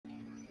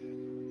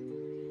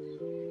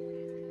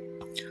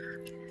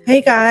Hey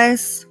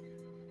guys,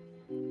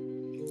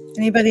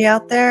 anybody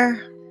out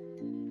there?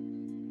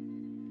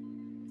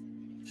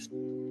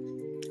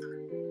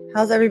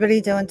 How's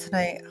everybody doing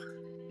tonight?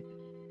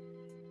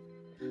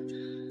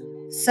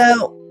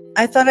 So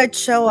I thought I'd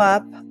show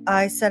up.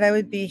 I said I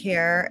would be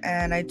here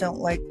and I don't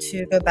like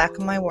to go back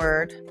on my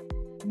word.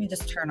 Let me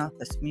just turn off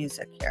this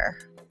music here.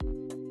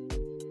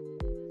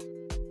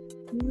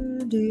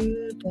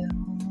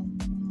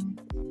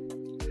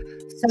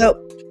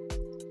 So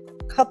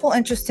a couple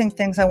interesting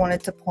things I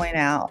wanted to point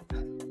out.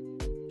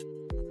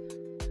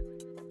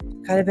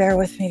 Gotta bear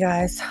with me,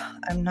 guys.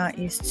 I'm not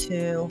used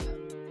to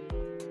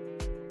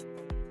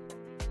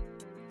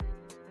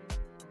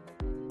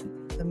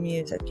the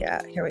music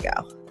yet. Here we go.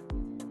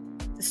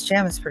 This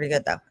jam is pretty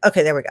good though.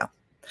 Okay, there we go.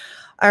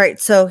 All right,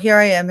 so here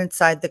I am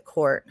inside the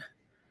court.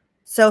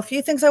 So a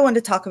few things I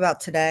wanted to talk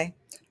about today.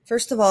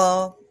 First of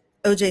all,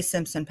 O.J.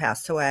 Simpson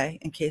passed away,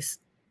 in case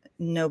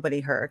nobody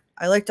heard.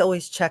 I like to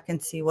always check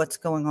and see what's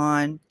going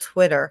on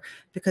Twitter,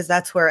 because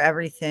that's where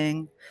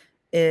everything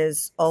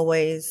is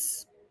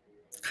always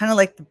kind of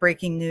like the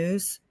breaking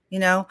news, you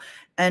know?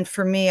 And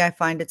for me, I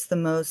find it's the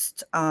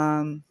most,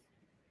 I don't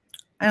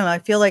know, I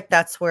feel like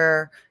that's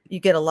where you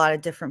get a lot of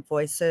different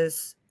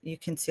voices. You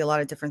can see a lot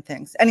of different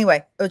things.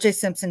 Anyway, O.J.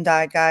 Simpson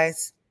died,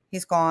 guys.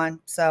 He's gone.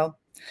 So,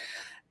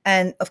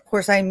 and of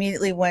course, I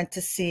immediately went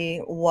to see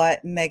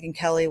what Megyn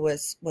Kelly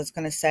was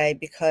going to say,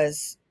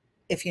 because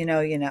if you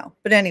know, you know.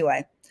 But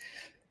anyway,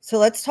 so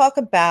let's talk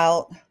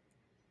about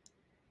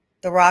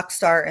the rock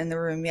star in the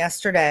room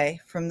yesterday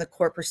from the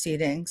court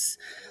proceedings.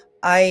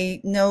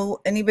 I know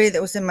anybody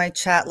that was in my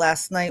chat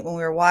last night when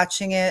we were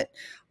watching it,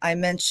 I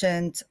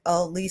mentioned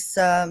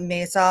Lisa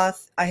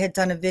Mazoth. I had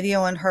done a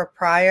video on her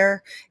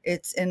prior.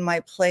 It's in my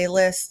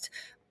playlist.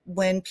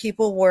 When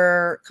people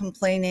were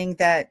complaining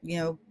that, you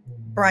know,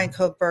 Bryan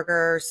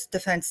Kohberger's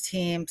defense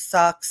team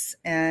sucks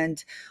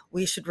and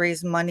we should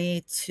raise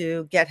money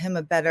to get him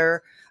a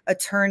better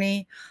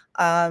attorney,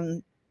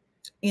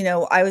 you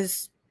know, I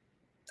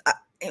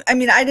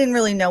mean, I didn't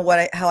really know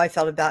how I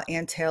felt about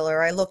Ann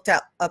Taylor. I looked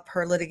up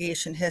her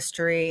litigation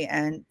history,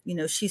 and, you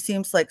know, she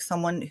seems like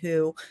someone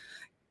who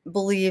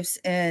believes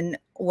in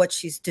what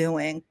she's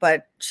doing,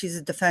 but she's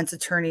a defense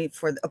attorney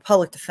for a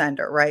public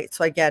defender, right?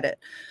 So I get it.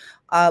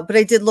 But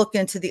I did look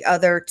into the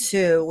other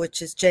two,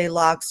 which is Jay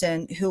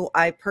Logsdon, who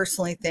I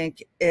personally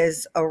think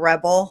is a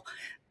rebel.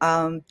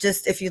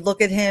 Just if you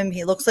look at him,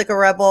 he looks like a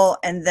rebel,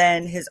 and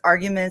then his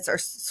arguments are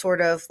sort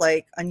of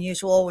like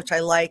unusual, which I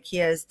like. He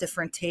has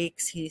different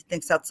takes. He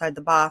thinks outside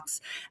the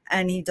box,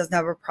 and he doesn't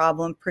have a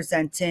problem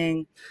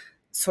presenting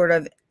sort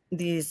of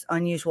these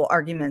unusual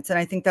arguments. And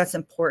I think that's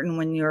important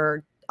when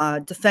you're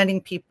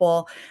defending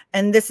people,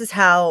 and this is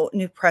how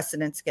new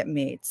precedents get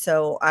made.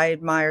 So I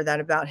admire that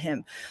about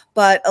him.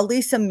 But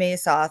Lisa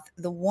Mazoth,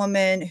 the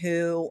woman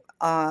who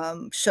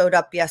showed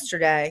up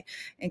yesterday,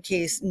 in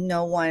case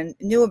no one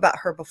knew about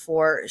her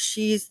before,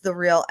 she's the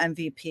real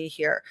MVP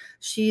here.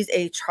 She's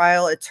a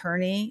trial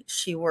attorney.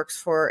 She works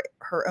for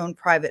her own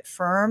private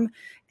firm,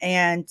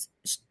 and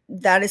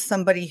that is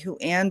somebody who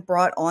Ann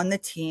brought on the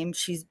team.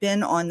 She's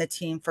been on the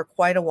team for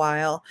quite a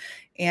while,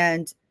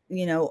 and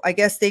you know, I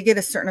guess they get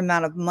a certain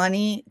amount of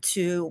money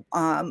to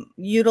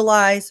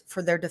utilize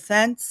for their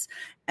defense.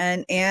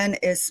 And Ann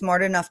is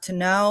smart enough to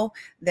know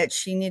that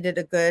she needed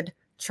a good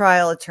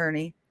trial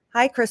attorney.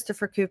 Hi,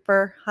 Christopher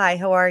Cooper. Hi,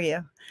 how are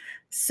you?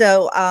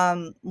 So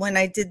when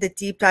I did the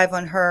deep dive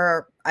on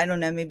her, I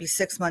don't know, maybe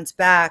 6 months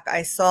back,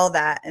 I saw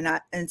that.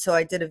 And so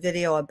I did a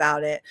video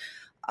about it.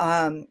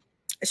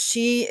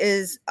 She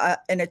is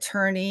an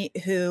attorney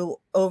who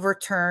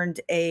overturned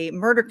a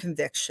murder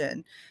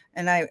conviction.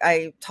 And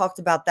I talked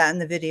about that in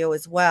the video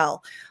as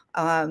well.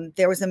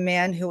 There was a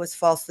man who was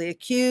falsely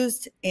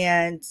accused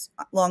and,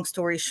 long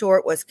story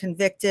short, was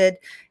convicted,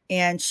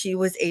 and she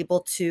was able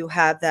to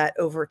have that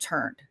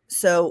overturned.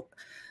 So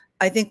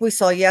I think we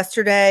saw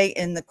yesterday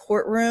in the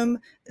courtroom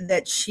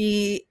that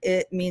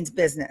it means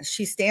business.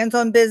 She stands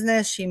on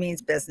business. She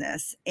means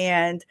business.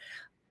 And,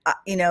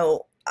 you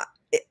know,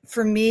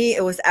 for me,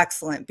 it was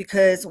excellent,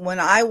 because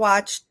when I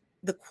watched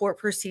the court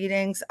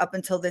proceedings up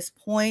until this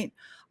point,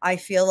 I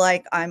feel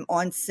like I'm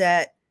on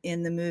set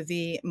in the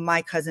movie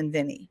My Cousin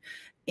Vinny.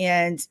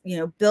 And, you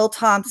know, Bill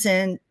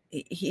Thompson,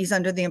 he's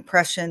under the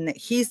impression that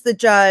he's the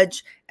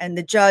judge, and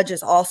the judge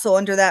is also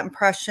under that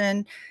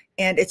impression.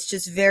 And it's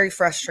just very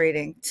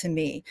frustrating to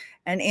me.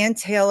 And Ann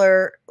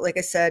Taylor, like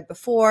I said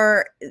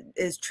before,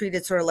 is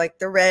treated sort of like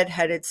the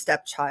red-headed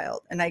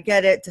stepchild. And I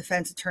get it.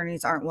 Defense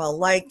attorneys aren't well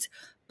liked.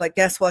 But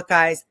guess what,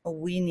 guys?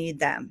 We need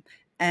them.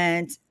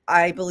 And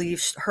I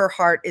believe her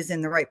heart is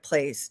in the right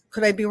place.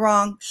 Could I be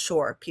wrong?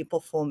 Sure. People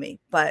fool me,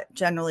 but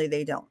generally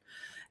they don't.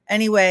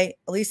 Anyway,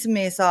 Lisa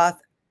Mazoth,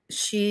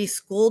 she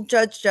schooled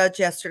Judge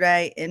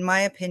yesterday, in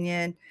my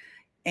opinion,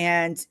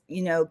 and,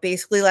 you know,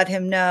 basically let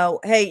him know,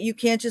 hey, you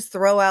can't just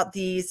throw out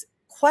these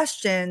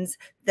questions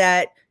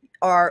that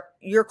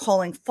you're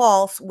calling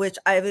false, which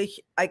I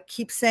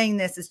keep saying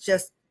this, is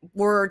just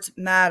words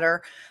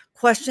matter.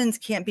 Questions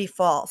can't be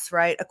false,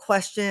 right? A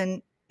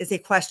question is a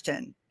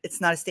question.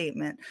 it's not a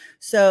statement.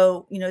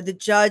 So, you know, the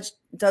judge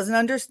doesn't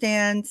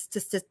understand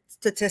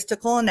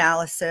statistical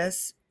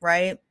analysis,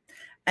 right?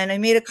 And I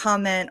made a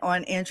comment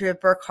on Andrea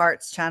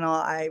Burkhart's channel.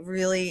 I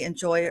really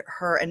enjoy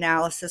her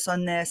analysis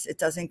on this. It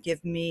doesn't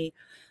give me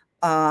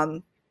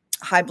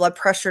high blood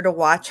pressure to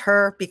watch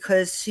her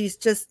because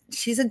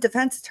she's a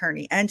defense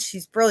attorney and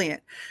she's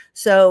brilliant.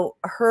 So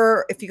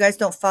if you guys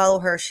don't follow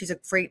her, she's a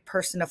great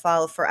person to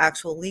follow for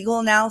actual legal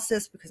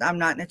analysis because I'm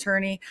not an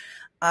attorney.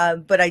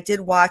 But I did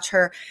watch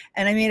her,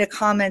 and I made a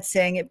comment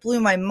saying it blew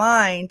my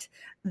mind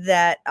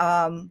that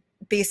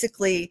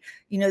basically,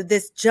 you know,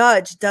 this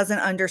judge doesn't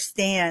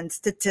understand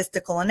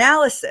statistical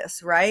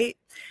analysis, right?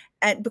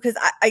 And because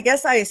I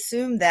guess I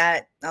assume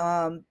that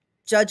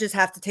judges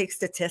have to take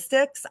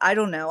statistics. I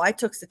don't know. I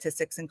took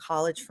statistics in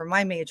college for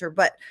my major,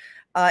 but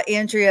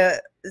Andrea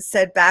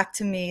said back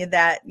to me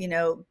that, you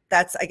know,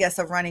 that's, I guess,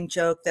 a running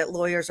joke that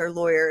lawyers are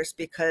lawyers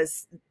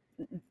because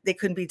they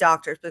couldn't be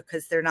doctors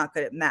because they're not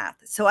good at math.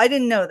 So I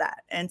didn't know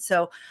that. And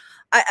so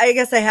I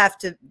guess I have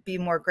to be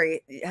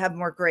have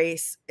more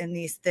grace in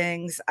these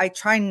things. I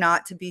try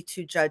not to be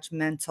too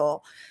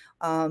judgmental.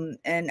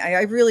 And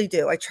I really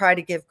do. I try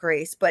to give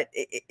grace, but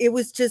it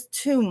was just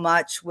too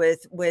much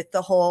with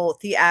the whole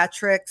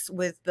theatrics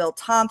with Bill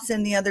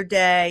Thompson the other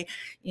day,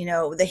 you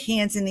know, the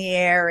hands in the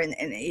air,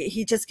 and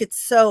he just gets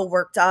so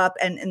worked up,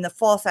 and the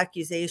false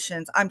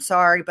accusations. I'm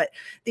sorry, but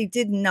they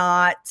did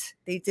not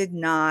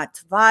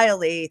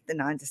violate the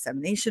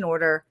non-dissemination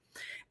order.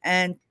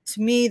 And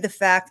to me, the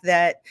fact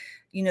that,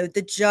 you know,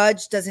 the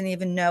judge doesn't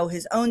even know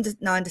his own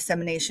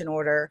non-dissemination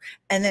order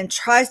and then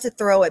tries to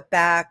throw it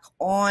back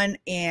on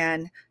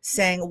Anne,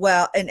 saying,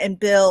 well, and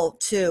Bill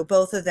too,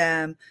 both of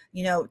them,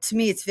 you know, to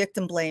me, it's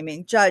victim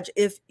blaming. Judge,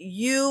 if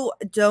you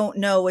don't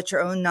know what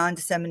your own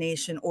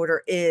non-dissemination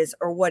order is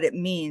or what it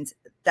means,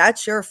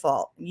 that's your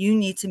fault. You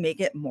need to make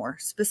it more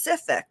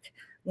specific.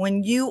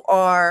 When you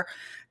are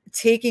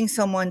taking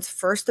someone's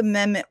First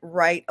Amendment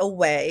right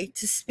away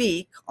to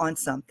speak on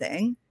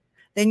something,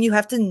 then you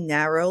have to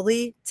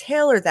narrowly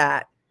tailor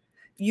that.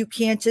 You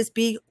can't just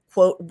be,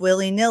 quote,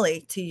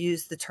 willy-nilly, to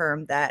use the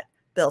term that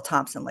Bill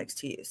Thompson likes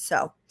to use.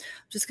 So I'm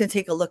just going to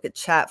take a look at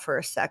chat for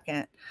a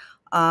second.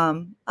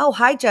 Oh,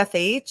 hi, Jeff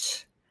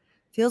H.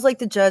 Feels like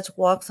the judge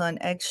walks on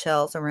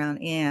eggshells around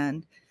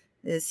Anne.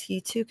 Is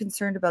he too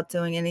concerned about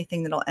doing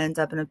anything that'll end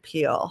up in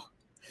appeal?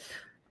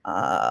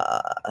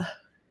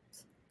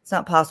 It's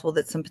not possible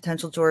that some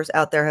potential jurors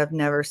out there have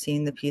never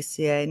seen the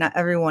PCA. Not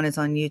everyone is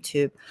on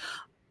YouTube.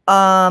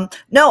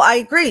 No, I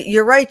agree.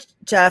 You're right,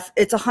 Jeff.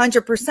 It's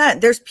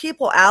 100%. There's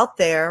people out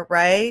there,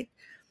 right?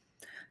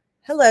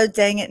 Hello,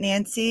 dang it,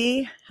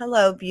 Nancy.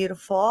 Hello,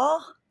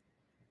 beautiful.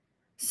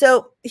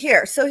 So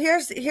here's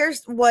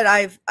what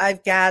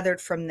I've gathered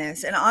from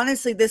this. And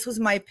honestly, this was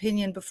my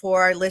opinion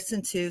before I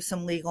listened to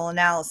some legal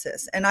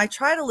analysis. And I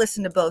try to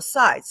listen to both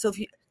sides. So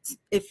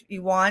if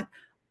you want,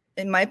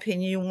 in my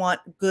opinion, you want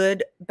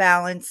good,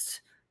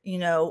 balanced, you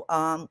know,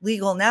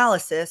 legal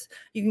analysis,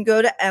 you can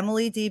go to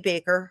Emily D.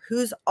 Baker,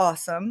 who's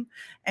awesome,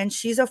 and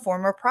she's a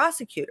former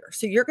prosecutor.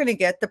 So you're going to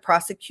get the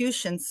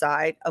prosecution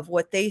side of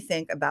what they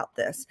think about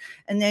this.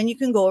 And then you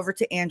can go over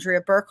to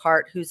Andrea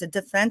Burkhart, who's a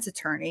defense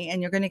attorney,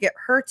 and you're going to get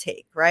her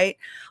take, right?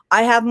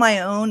 I have my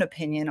own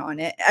opinion on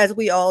it, as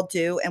we all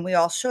do, and we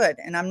all should.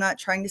 And I'm not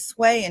trying to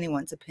sway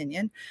anyone's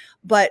opinion,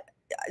 but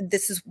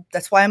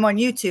that's why I'm on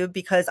YouTube,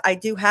 because I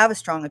do have a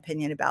strong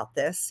opinion about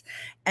this.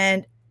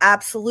 And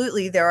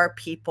absolutely, there are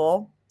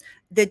people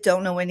that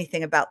don't know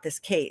anything about this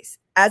case.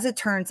 As it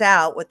turns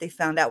out, what they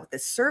found out with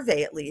this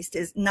survey, at least,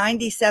 is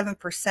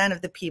 97%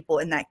 of the people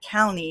in that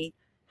county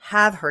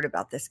have heard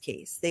about this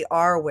case. They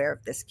are aware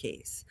of this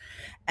case.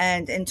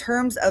 And in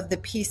terms of the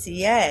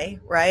PCA,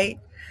 right?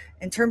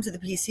 In terms of the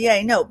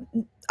PCA, no,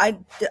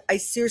 I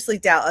seriously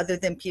doubt, other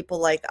than people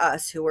like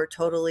us who are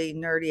totally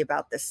nerdy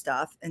about this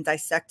stuff and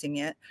dissecting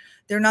it,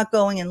 they're not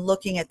going and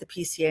looking at the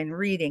PCA and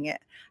reading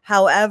it.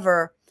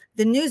 However,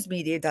 the news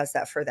media does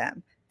that for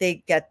them.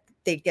 They get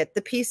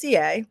the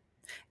PCA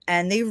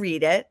and they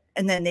read it,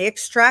 and then they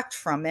extract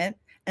from it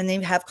and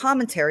they have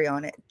commentary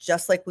on it,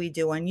 just like we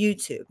do on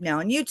YouTube. Now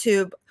on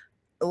YouTube,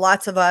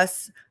 lots of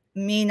us,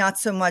 me not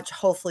so much,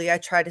 hopefully I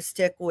try to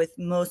stick with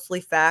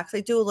mostly facts.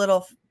 I do a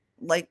little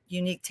like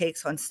unique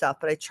takes on stuff,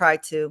 but I try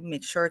to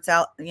make sure it's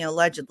out, you know,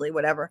 allegedly,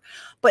 whatever.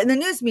 But in the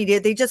news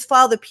media, they just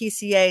follow the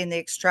PCA and they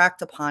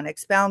extract upon it,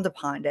 expound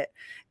upon it.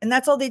 And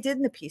that's all they did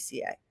in the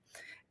PCA.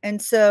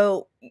 And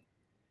so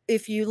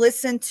if you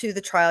listen to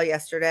the trial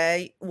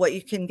yesterday, what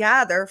you can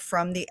gather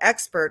from the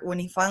expert when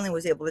he finally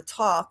was able to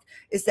talk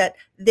is that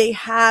they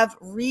have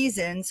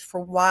reasons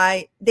for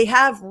why, they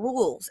have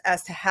rules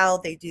as to how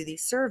they do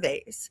these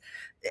surveys.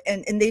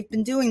 And they've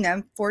been doing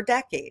them for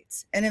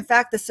decades. And in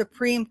fact, the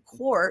Supreme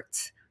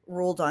Court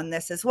ruled on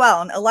this as well.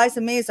 And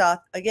Eliza Mazoff,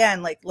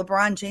 again, like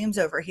LeBron James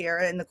over here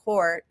in the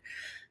court,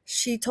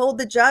 she told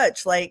the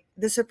judge, like,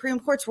 the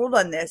Supreme Court's ruled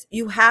on this.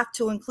 You have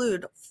to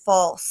include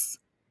false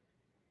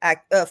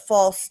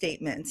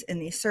statements in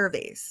these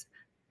surveys.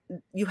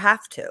 You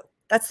have to.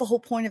 That's the whole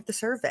point of the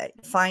survey.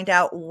 Find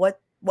out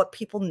what what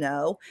people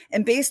know,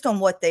 and based on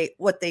what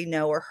they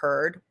know or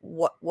heard,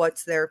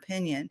 what's their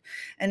opinion.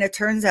 And it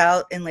turns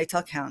out in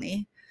Latah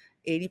County,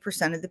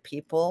 80% of the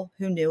people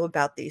who knew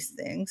about these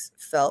things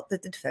felt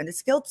that the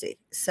defendant's guilty.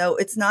 So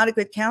it's not a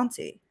good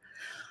county.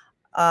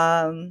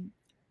 Edelman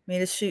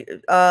made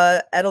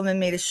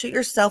a shoot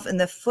yourself in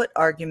the foot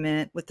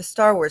argument with the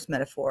Star Wars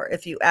metaphor.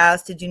 If you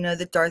asked, did you know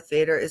that Darth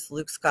Vader is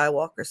Luke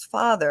Skywalker's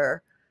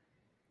father?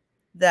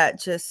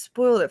 That just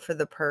spoiled it for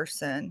the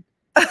person.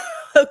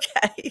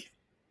 Okay.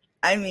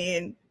 I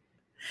mean,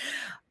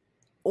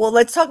 well,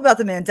 let's talk about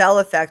the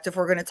Mandela effect if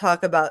we're going to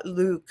talk about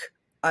Luke,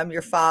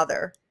 your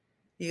father.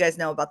 You guys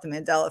know about the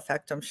Mandela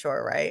effect, I'm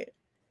sure, right?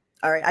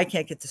 All right, I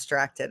can't get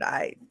distracted.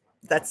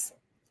 This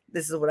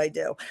is what I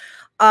do.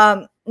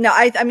 No,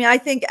 I mean, I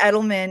think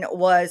Edelman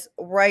was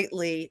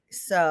rightly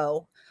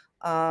so,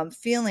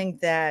 feeling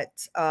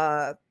that,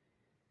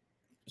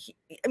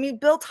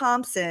 Bill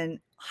Thompson,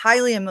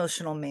 highly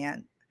emotional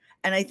man.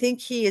 And I think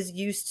he is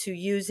used to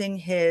using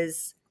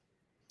his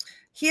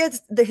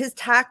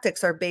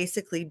tactics are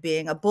basically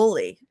being a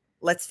bully.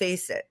 Let's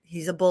face it.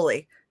 He's a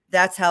bully.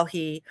 That's how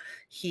he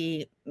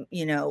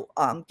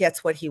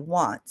gets what he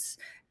wants.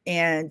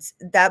 And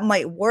that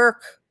might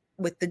work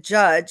with the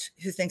judge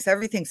who thinks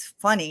everything's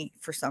funny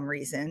for some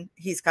reason.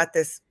 He's got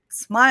this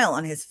smile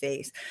on his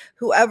face.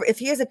 Whoever, if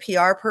he is a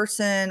PR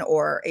person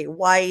or a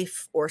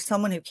wife or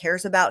someone who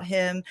cares about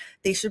him,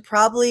 they should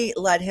probably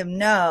let him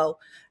know,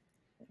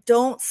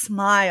 don't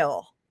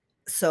smile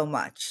so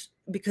much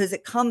because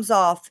it comes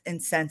off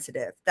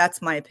insensitive.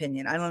 That's my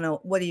opinion. I don't know.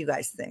 What do you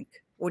guys think?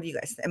 What do you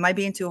guys think? Am I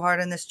being too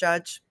hard on this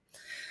judge?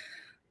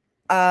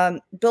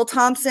 Bill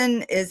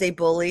Thompson is a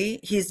bully.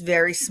 He's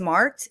very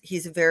smart.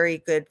 He's a very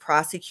good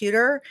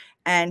prosecutor,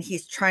 and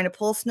he's trying to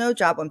pull a snow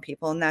job on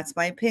people. And that's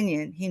my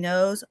opinion. He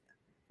knows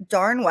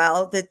darn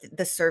well that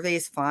the survey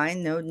is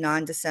fine. No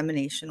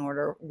non-dissemination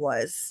order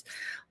was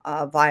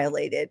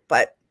violated,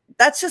 but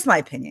that's just my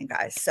opinion,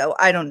 guys. So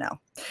I don't know.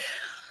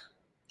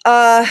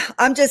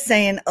 I'm just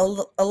saying,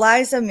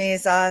 Eliza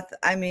Mazoth,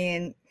 I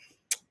mean,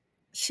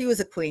 she was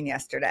a queen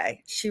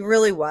yesterday. She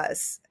really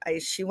was.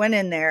 She went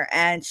in there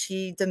and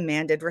she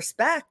demanded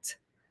respect.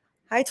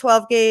 Hi,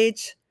 12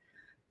 gauge.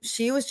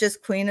 She was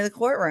just queen of the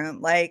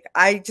courtroom. Like,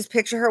 I just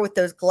picture her with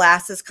those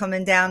glasses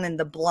coming down and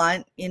the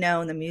blunt,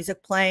 and the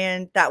music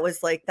playing. That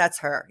was like, that's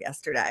her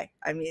yesterday.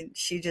 I mean,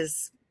 she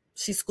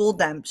schooled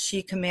them.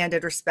 She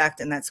commanded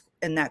respect in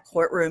that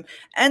courtroom.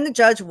 And the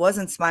judge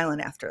wasn't smiling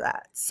after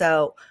that.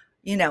 So,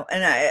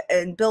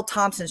 and Bill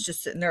Thompson's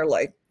just sitting there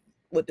like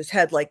with his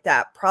head like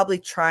that, probably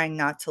trying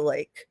not to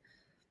like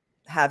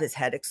have his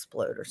head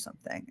explode or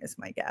something is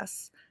my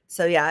guess.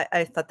 So yeah,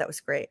 I thought that was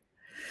great.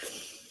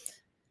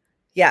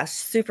 Yeah,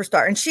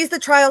 superstar. And she's the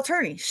trial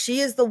attorney.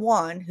 She is the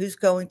one who's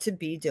going to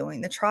be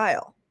doing the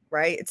trial,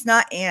 right? It's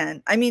not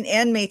Anne. I mean,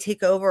 Anne may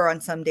take over on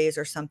some days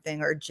or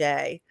something, or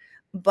Jay,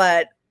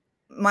 but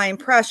my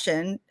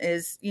impression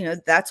is,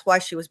 that's why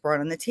she was brought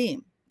on the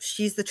team.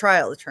 She's the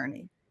trial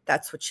attorney.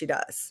 That's what she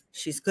does.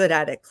 She's good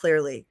at it,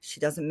 clearly.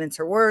 She doesn't mince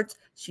her words.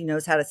 She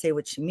knows how to say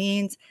what she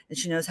means, and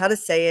she knows how to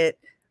say it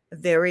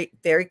very,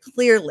 very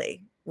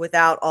clearly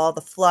without all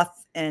the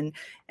fluff and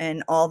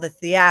all the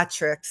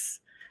theatrics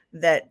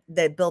that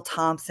Bill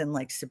Thompson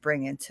likes to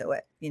bring into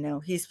it.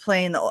 He's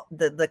playing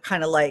the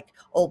kind of like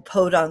old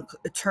podunk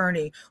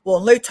attorney. Well,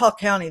 in Latah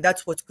County,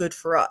 that's what's good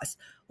for us.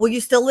 Well,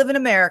 you still live in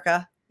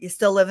America. You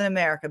still live in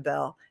America,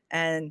 Bill.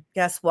 And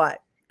guess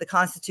what? The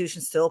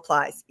Constitution still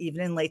applies,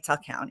 even in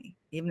Latah County.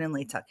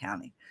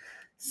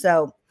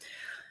 So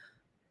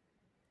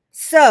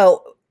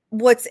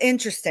what's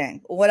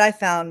interesting, what I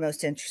found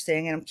most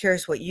interesting, and I'm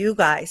curious what you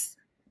guys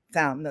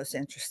found most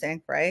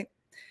interesting, right,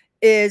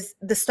 is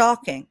the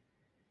stalking,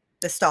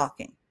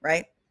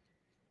 right?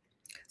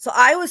 So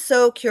I was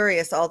so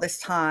curious all this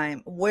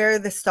time where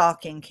the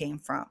stalking came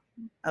from,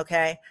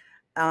 okay?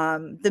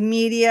 The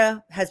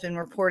media has been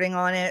reporting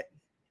on it.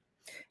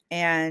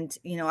 And,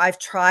 I've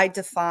tried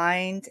to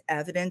find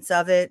evidence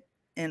of it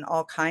in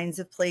all kinds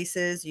of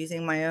places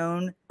using my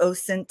own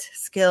OSINT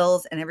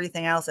skills and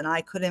everything else, and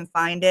I couldn't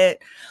find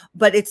it.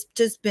 But it's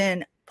just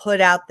been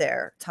put out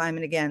there time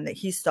and again that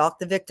he stalked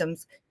the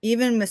victims.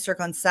 Even Mr.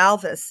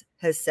 Gonsalves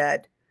has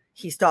said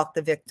he stalked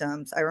the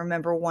victims. I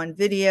remember one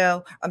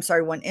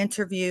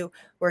interview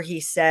where he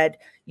said,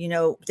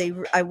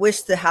 I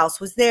wish the house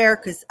was there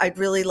because I'd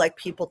really like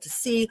people to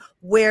see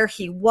where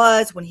he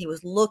was when he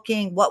was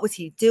looking, what was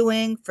he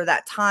doing for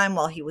that time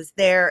while he was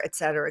there, et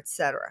cetera, et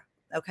cetera.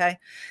 Okay.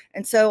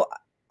 And so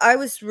I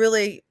was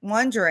really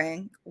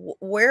wondering,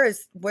 where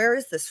is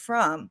this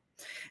from?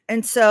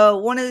 And so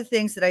one of the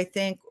things that I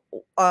think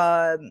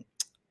Attorney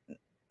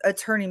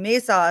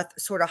Mazoth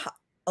sort of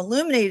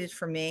illuminated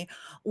for me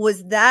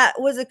was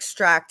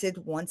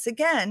extracted once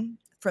again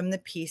from the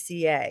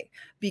PCA,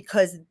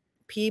 because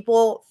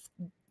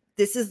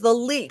this is the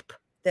leap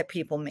that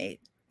people made.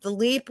 The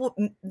leap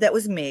that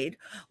was made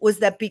was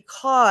that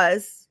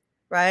because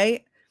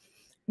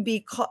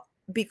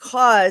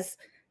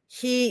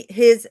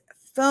his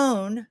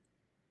phone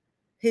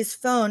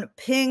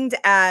pinged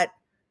at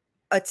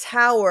a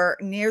tower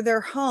near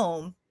their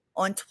home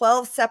on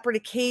 12 separate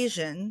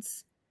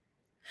occasions,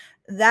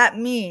 that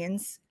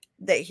means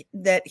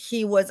that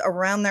he was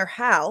around their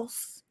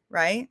house,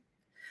 right?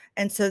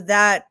 And so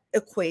that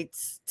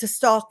equates to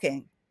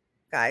stalking,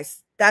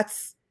 guys.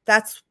 That's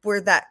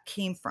where that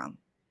came from.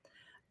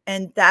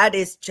 And that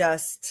is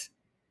just,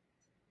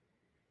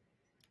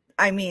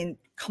 I mean,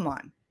 come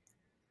on.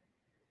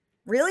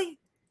 Really?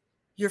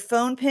 Your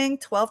phone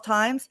pinged 12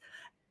 times?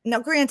 Now,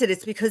 granted,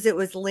 it's because it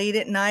was late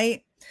at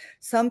night.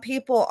 Some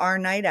people are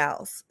night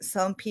owls.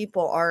 Some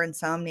people are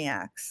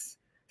insomniacs.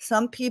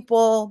 Some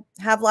people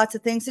have lots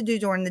of things to do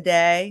during the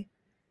day,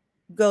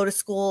 go to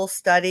school,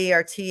 study,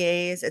 our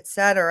TAs,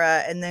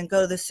 etc., and then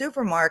go to the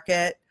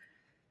supermarket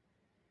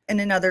in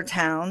another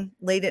town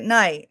late at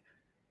night.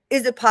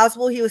 Is it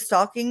possible he was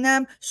stalking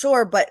them?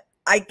 Sure, but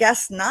I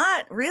guess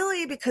not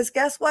really, because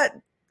guess what?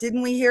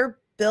 Didn't we hear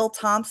Bill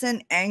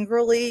Thompson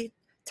angrily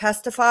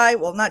testify?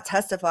 Well, not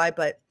testify,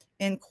 but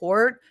in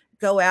court,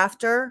 go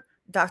after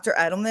Dr.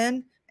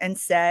 Edelman and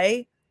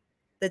say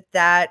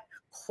that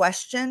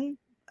question,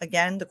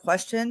 again, the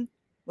question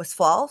was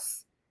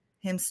false.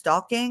 Him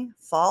stalking,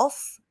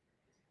 false,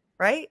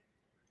 right?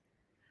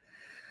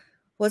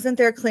 Wasn't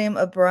there a claim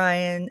of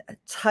Bryan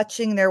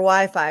touching their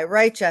Wi-Fi?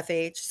 Right, Jeff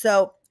H.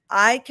 So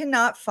I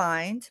cannot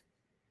find,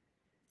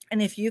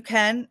 and if you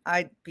can,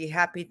 I'd be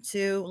happy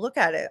to look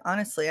at it.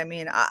 Honestly, I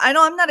mean, I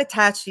know I'm not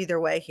attached either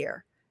way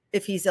here,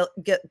 if he's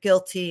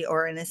guilty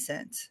or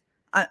innocent.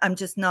 I'm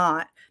just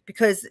not,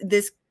 because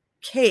this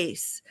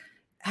case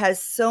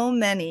has so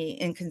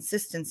many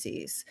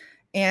inconsistencies,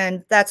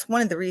 and that's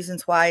one of the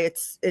reasons why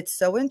it's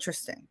so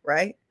interesting,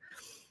 right?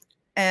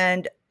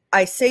 And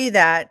I say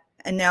that,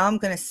 and now I'm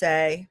going to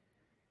say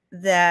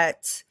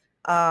that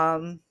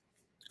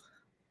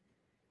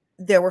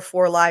there were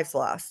 4 lives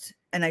lost.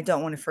 And I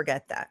don't want to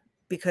forget that,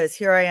 because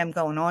here I am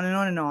going on and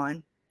on and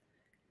on,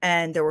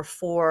 and there were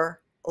 4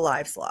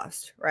 lives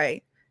lost,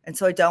 right? And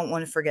so I don't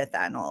want to forget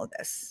that in all of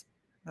this,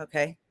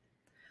 okay?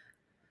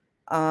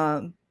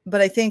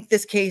 But I think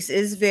this case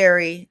is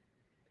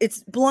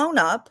it's blown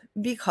up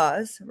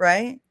because,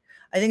 right?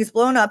 I think it's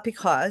blown up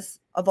because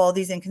of all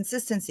these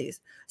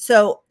inconsistencies.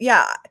 So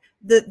yeah,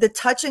 the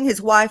touching his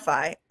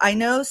Wi-Fi, I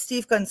know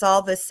Steve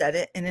Gonsalves said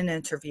it in an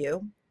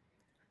interview,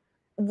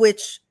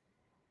 which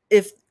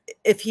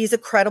if he's a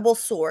credible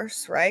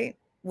source, right?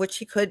 Which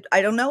he could,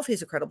 I don't know if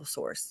he's a credible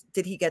source.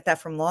 Did he get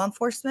that from law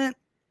enforcement?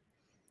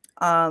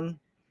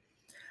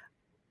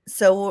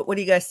 So what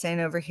are you guys saying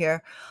over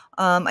here?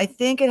 I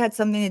think it had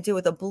something to do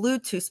with a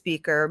Bluetooth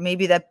speaker,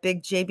 maybe that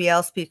big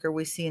JBL speaker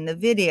we see in the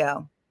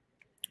video.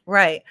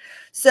 Right.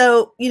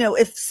 So,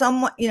 if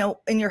someone,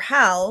 in your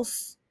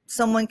house,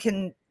 someone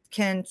can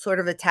sort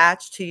of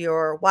attach to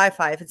your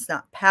Wi-Fi if it's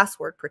not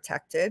password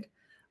protected,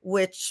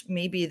 which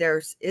maybe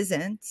theirs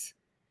isn't.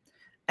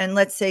 And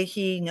let's say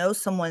he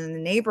knows someone in the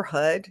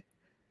neighborhood,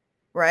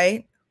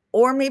 right?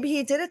 Or maybe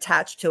he did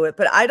attach to it,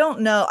 but I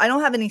don't know. I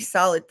don't have any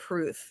solid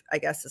proof, I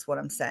guess is what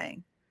I'm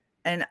saying.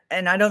 And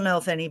I don't know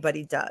if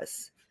anybody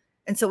does.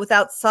 And so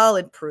without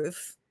solid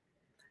proof,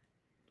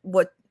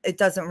 it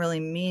doesn't really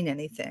mean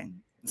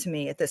anything to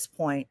me at this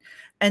point.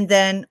 And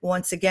then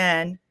once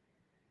again,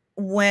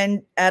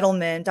 when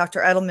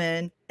Dr.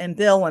 Edelman and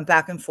Bill went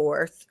back and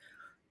forth,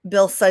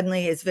 Bill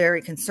suddenly is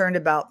very concerned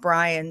about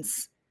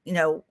Bryan's,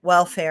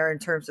 welfare in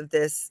terms of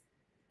this.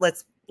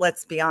 Let's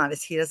be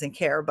honest, he doesn't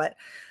care, but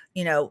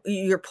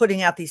you're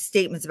putting out these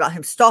statements about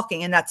him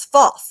stalking, and that's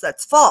false.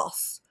 That's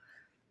false.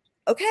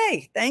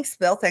 Okay, thanks,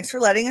 Bill. Thanks for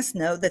letting us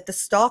know that the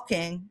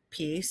stalking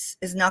piece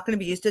is not going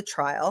to be used at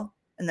trial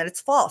and that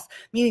it's false,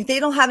 meaning they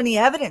don't have any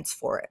evidence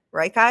for it,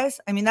 right, guys?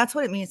 I mean, that's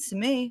what it means to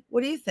me.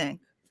 What do you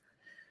think?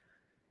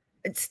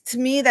 To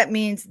me, that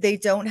means they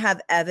don't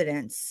have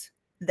evidence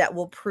that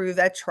will prove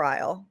at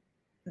trial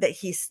that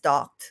he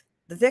stalked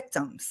the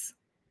victims,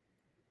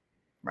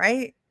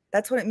 right?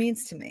 That's what it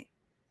means to me.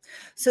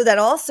 So that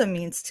also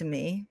means to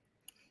me,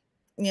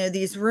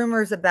 these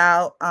rumors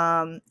about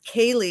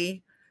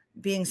Kaylee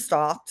being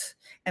stalked,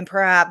 and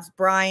perhaps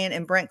Bryan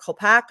and Brent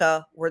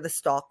Kopaka were the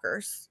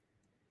stalkers.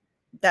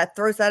 That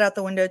throws that out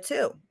the window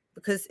too,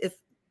 because if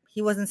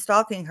he wasn't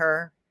stalking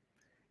her,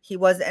 he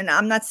was, and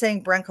I'm not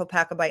saying Brent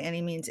Kopaka by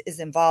any means is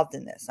involved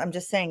in this. I'm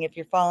just saying if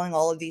you're following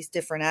all of these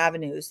different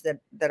avenues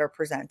that are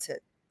presented,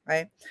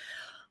 right?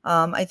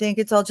 I think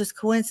it's all just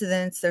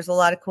coincidence. There's a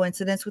lot of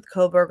coincidence with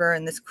Kohberger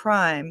and this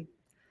crime.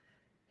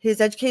 His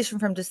education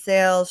from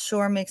DeSales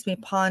sure makes me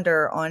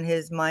ponder on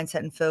his mindset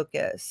and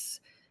focus.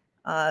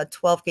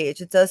 12 gauge.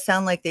 It does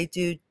sound like they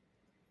do,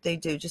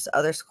 just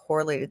others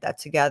correlated that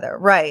together.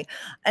 Right.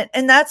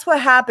 And that's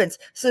what happens.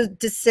 So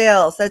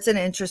DeSales, that's an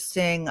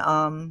interesting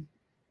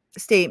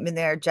statement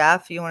there.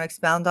 Jeff, you want to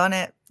expound on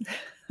it?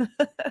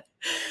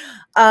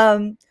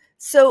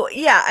 So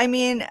yeah, I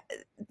mean,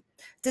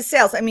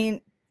 DeSales, I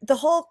mean, the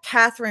whole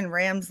Catherine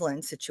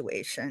Ramsland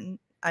situation,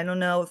 I don't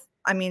know if,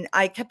 I mean,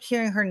 I kept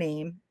hearing her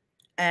name,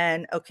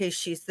 and okay,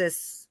 she's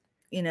this,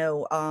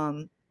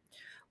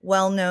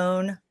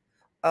 well-known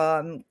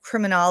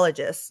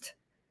criminologist,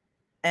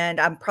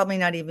 And I'm probably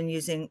not even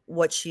using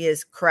what she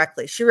is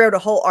correctly. She wrote a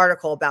whole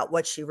article about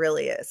what she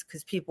really is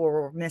because people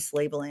were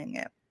mislabeling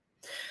it.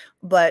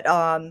 But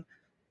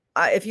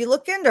if you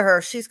look into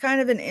her, she's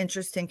kind of an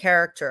interesting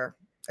character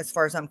as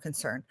far as I'm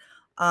concerned.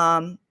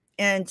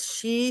 And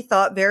she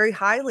thought very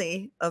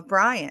highly of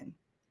Bryan.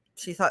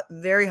 She thought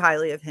very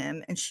highly of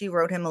him, and she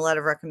wrote him a letter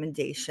of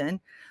recommendation,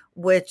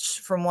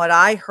 which from what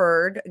I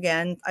heard,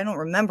 again, I don't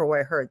remember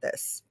where I heard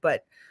this,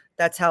 but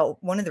that's how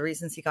one of the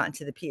reasons he got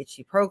into the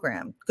PhD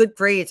program. Good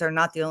grades are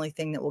not the only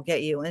thing that will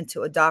get you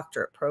into a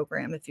doctorate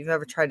program. If you've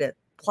ever tried to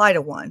apply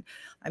to one,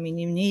 I mean,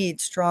 you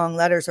need strong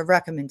letters of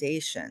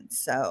recommendation.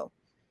 So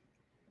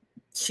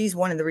she's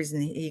one of the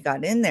reasons he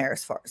got in there,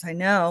 as far as I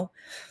know.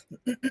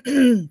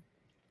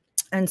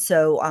 And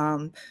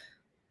so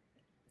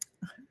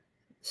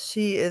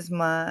she is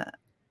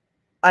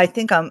I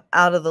think I'm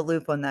out of the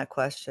loop on that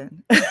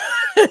question.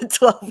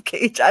 12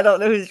 gauge. I don't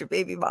know who's your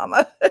baby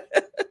mama.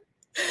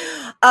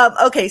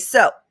 Okay,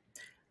 so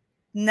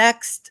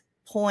next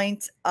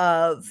point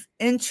of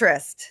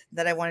interest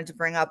that I wanted to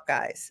bring up,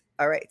 guys.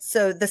 All right,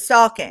 so the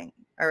stalking.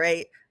 All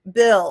right,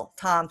 Bill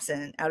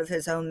Thompson, out of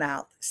his own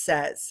mouth,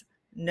 says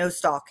no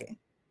stalking,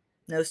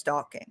 no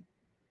stalking,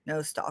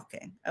 no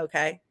stalking.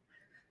 Okay,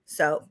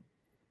 so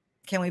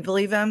can we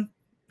believe him?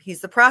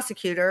 He's the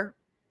prosecutor.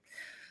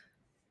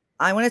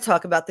 I want to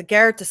talk about the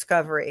Garrett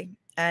discovery,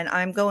 and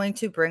I'm going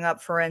to bring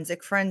up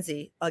Forensic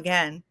Frenzy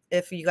again.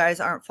 If you guys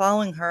aren't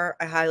following her,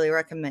 I highly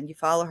recommend you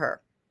follow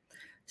her.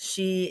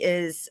 She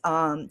is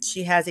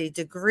she has a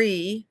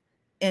degree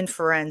in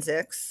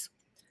forensics,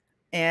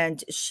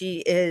 and she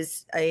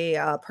is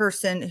a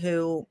person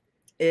who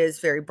is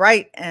very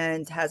bright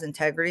and has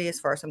integrity as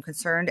far as I'm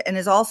concerned, and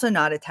is also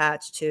not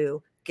attached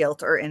to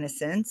guilt or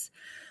innocence.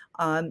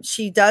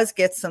 She does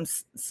get some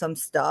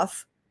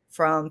stuff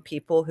from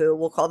people who,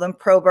 we'll call them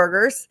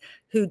pro-burgers,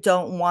 who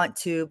don't want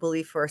to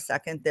believe for a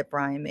second that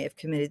Bryan may have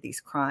committed these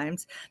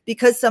crimes,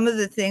 because some of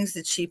the things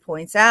that she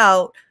points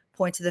out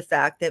point to the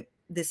fact that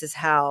this is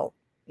how,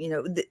 you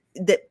know,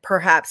 that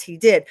perhaps he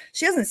did.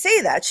 She doesn't say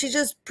that. She's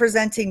just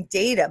presenting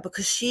data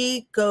because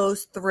she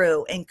goes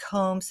through and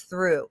combs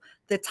through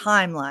the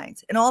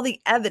timelines and all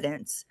the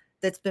evidence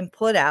that's been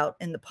put out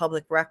in the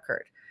public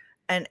record.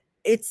 And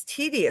it's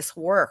tedious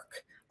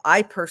work.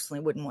 I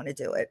personally wouldn't want to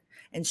do it.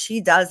 And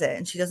she does it,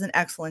 and she does an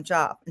excellent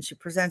job, and she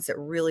presents it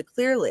really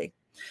clearly.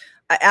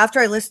 After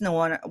I listen to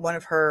one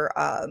of her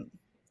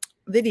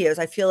videos,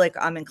 I feel like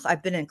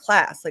I've been in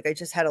class. Like I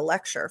just had a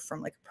lecture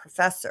from like a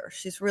professor.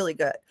 She's really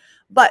good.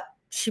 But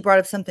she brought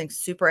up something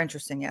super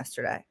interesting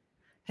yesterday.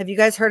 Have you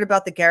guys heard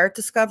about the Garrett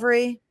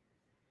discovery?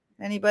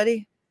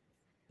 Anybody?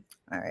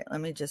 All right, let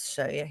me just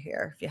show you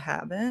here if you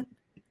haven't.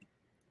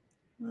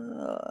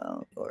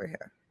 Go over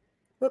here.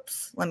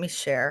 Whoops, let me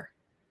share.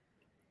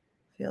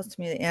 Feels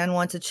to me the Ann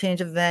wants a change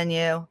of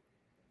venue.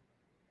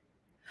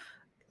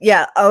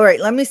 Yeah. All right.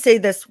 Let me say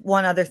this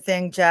one other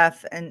thing,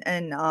 Jeff,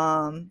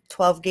 and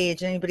 12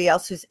 gauge, anybody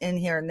else who's in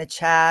here in the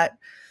chat,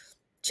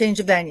 change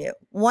of venue.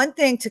 One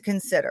thing to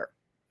consider,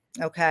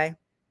 okay,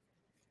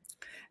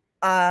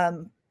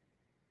 in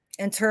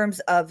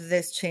terms of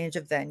this change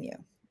of venue,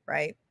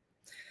 right,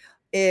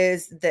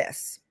 is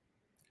this.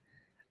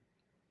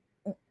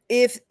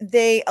 If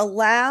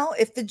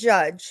the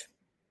judge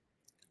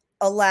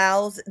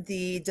allows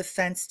the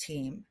defense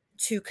team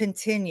to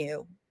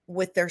continue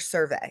with their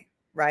survey,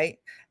 right?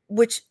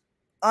 Which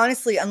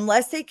honestly,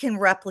 unless they can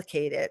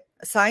replicate it,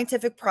 a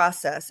scientific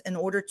process in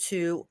order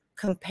to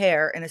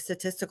compare in a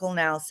statistical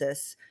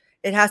analysis,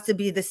 it has to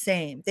be the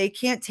same. They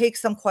can't take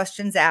some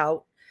questions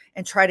out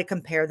and try to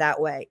compare that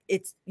way.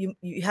 It's you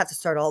have to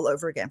start all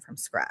over again from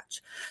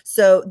scratch.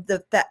 So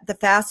the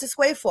fastest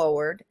way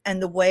forward,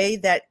 and the way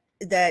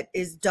that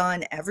is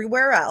done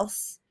everywhere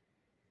else,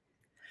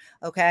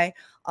 okay,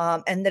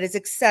 and that is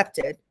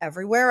accepted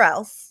everywhere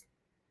else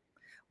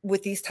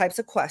with these types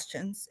of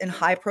questions in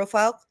high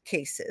profile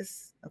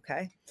cases,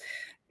 okay,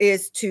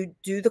 is to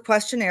do the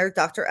questionnaire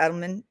Dr.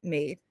 Edelman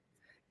made.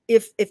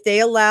 If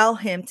they allow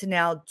him to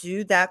now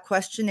do that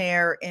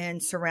questionnaire in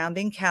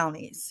surrounding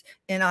counties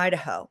in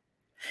Idaho,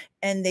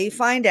 and they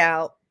find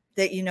out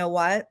that, you know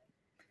what,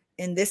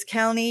 in this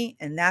county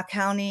and that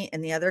county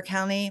and the other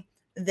county,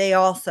 they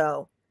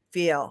also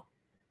feel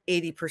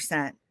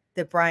 80%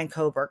 that Bryan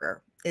Kohberger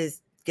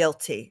is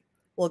guilty.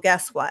 Well,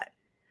 guess what?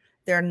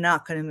 They're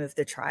not going to move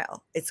the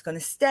trial. It's going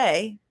to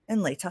stay in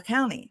Latah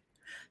County.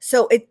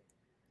 So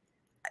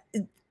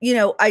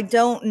I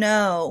don't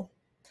know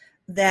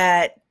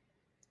that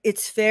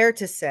it's fair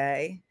to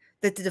say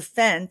that the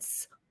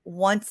defense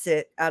wants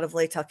it out of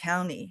Latah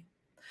County.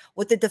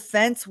 What the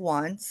defense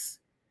wants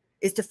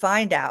is to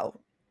find out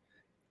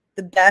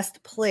the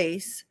best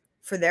place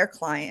for their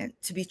client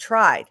to be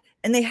tried.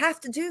 And they have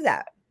to do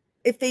that.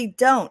 If they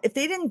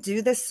didn't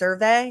do this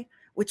survey,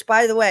 which,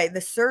 by the way,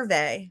 the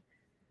survey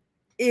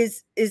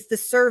is the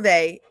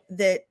survey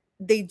that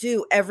they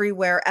do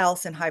everywhere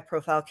else in high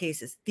profile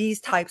cases. These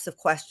types of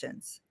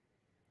questions,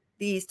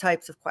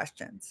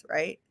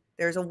 right?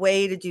 There's a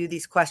way to do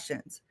these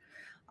questions.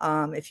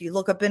 If you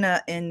look up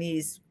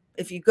if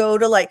If you go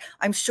to, like,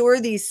 I'm sure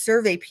these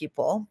survey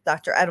people,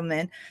 Dr.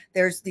 Edelman,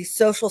 there's these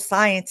social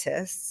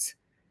scientists,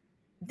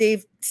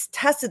 they've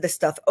tested this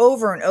stuff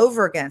over and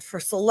over again for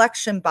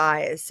selection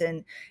bias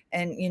and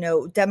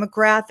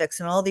demographics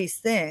and all these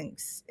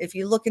things. If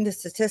you look into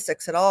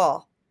statistics at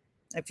all,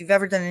 if you've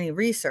ever done any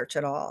research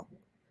at all,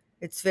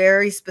 it's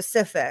very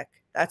specific.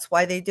 That's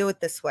why they do it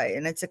this way,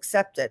 and it's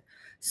accepted.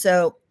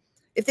 So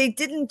if they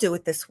didn't do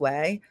it this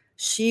way,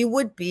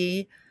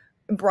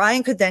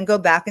 Bryan could then go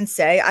back and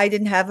say, I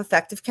didn't have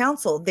effective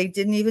counsel. They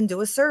didn't even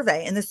do a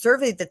survey. And the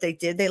survey that they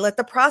did, they let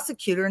the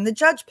prosecutor and the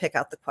judge pick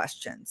out the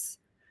questions.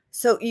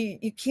 So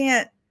you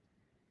can't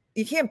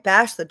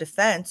bash the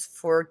defense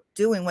for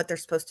doing what they're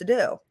supposed to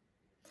do.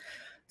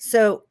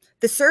 So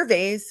the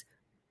surveys,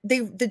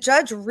 the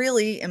judge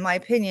really, in my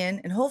opinion,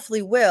 and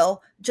hopefully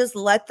will, just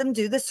let them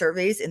do the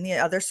surveys in the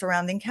other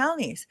surrounding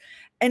counties.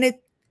 And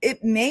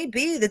it may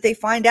be that they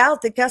find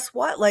out that, guess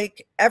what,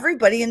 like,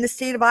 everybody in the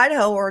state of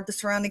Idaho or the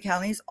surrounding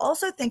counties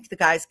also think the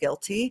guy's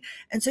guilty.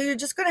 And so you're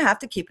just going to have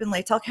to keep in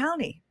Latah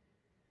County,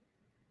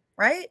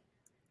 right?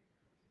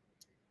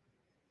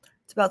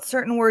 It's about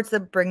certain words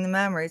that bring the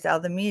memories out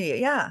of the media.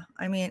 Yeah.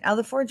 I mean, out of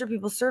the 400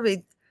 people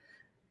surveyed,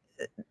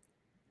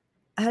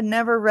 had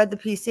never read the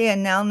PCA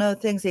and now know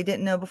things they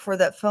didn't know before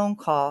that phone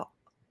call.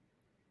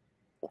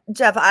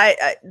 Jeff, I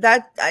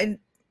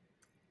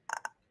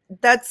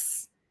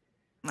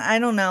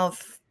don't know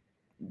if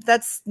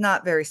that's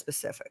not very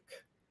specific.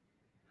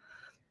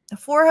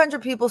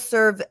 400 people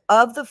served.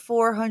 Of the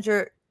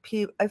 400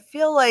 people, I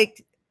feel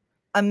like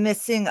I'm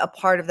missing a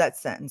part of that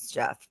sentence,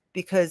 Jeff,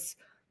 because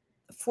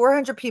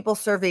 400 people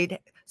surveyed.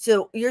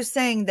 So you're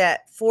saying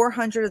that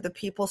 400 of the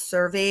people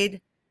surveyed,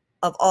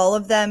 of all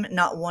of them,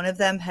 not one of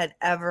them had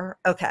ever.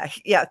 Okay.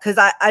 Yeah. Because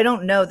I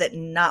don't know that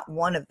not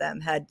one of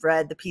them had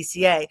read the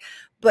PCA.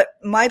 But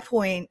my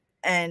point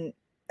and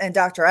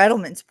Dr.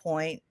 Edelman's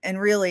point, and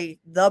really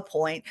the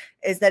point,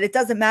 is that it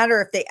doesn't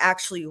matter if they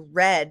actually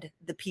read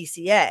the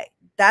PCA.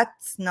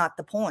 That's not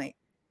the point.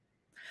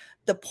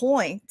 The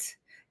point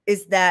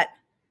is that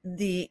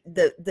the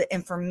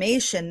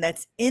information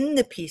that's in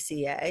the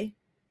PCA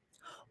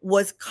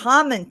was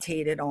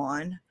commentated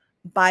on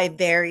by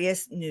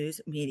various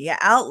news media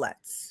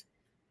outlets.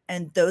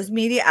 And those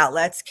media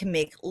outlets can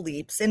make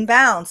leaps and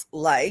bounds,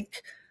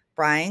 like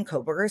Bryan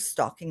Kohberger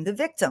stalking the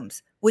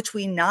victims, which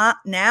we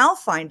now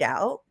find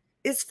out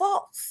is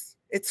false.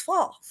 It's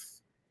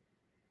false.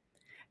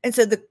 And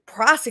so the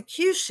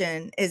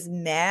prosecution is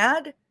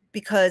mad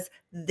because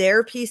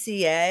their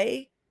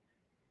PCA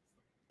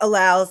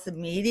allows the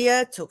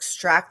media to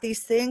extract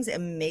these things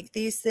and make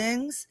these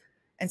things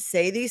and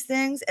say these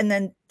things. And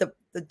then the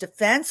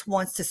defense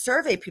wants to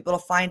survey people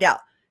to find out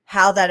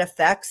how that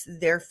affects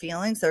their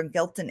feelings, their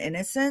guilt and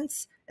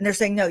innocence. And they're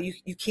saying, no,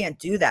 you can't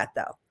do that,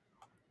 though.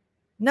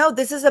 No,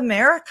 this is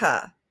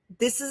America.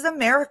 This is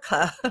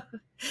America.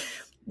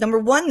 Number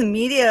one, the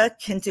media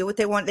can do what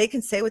they want. They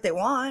can say what they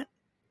want.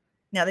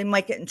 Now, they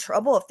might get in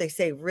trouble if they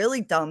say really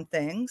dumb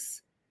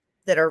things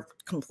that are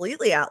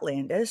completely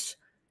outlandish.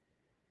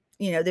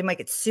 They might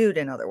get sued,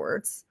 in other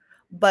words.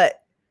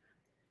 But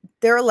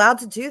they're allowed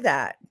to do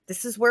that.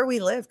 This is where we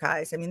live,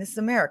 guys. I mean, this is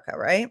America,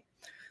 right?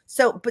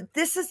 So, but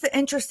this is the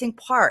interesting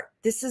part.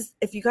 This is,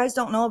 if you guys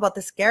don't know about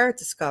this Garrett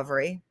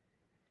discovery,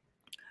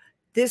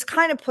 this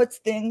kind of puts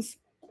things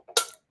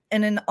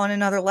on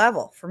another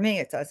level. For me,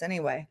 it does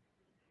anyway.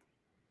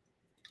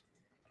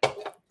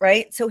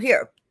 Right? So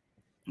here,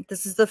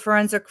 this is the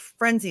forensic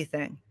frenzy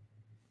thing.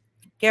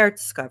 Garrett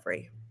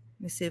discovery.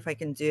 Let me see if I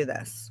can do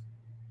this.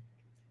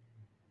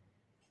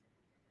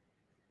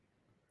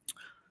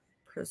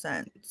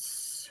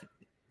 Presents.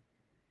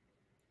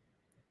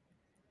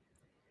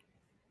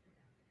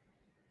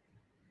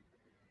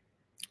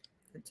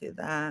 Do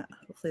that.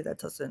 Hopefully that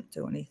doesn't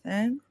do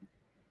anything.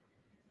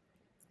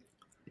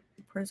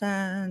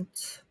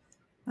 Present.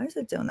 Why is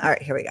it doing that? All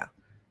right, here we go.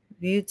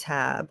 View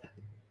tab.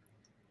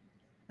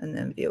 And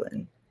then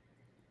viewing.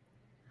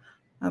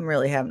 I'm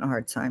really having a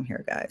hard time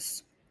here,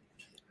 guys.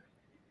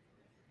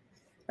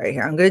 Right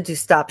here. I'm going to do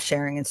stop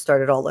sharing and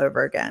start it all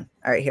over again.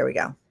 All right, here we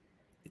go.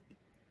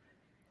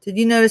 Did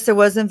you notice there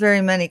wasn't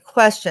very many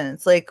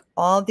questions? Like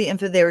all the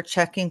info they were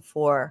checking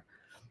for.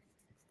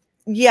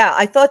 Yeah,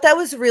 I thought that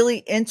was really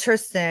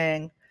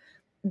interesting,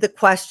 the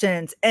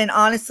questions. And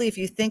honestly, if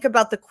you think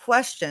about the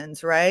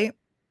questions, right?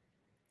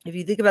 If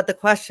you think about the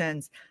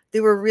questions,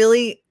 they were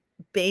really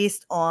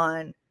based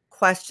on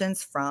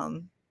questions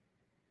from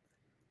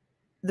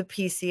the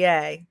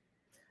PCA,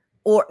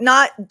 or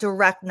not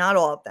direct, not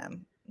all of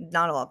them.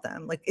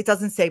 Like, it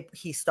doesn't say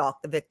he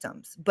stalked the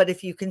victims, but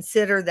if you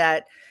consider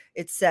that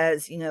it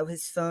says,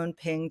 his phone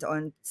pinged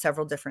on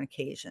several different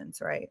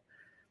occasions, right?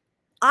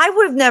 I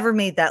would have never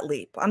made that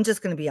leap. I'm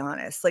just going to be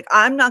honest. Like,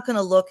 I'm not going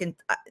to look. And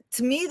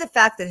to me, the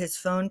fact that his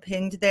phone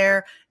pinged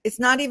there, it's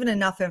not even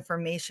enough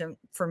information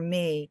for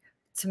me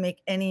to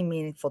make any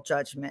meaningful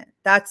judgment.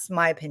 That's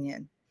my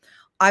opinion.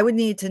 I would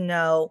need to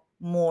know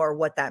more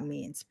what that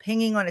means.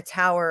 Pinging on a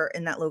tower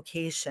in that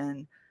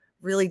location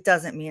really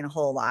doesn't mean a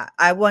whole lot.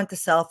 I want the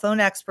cell phone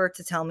expert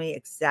to tell me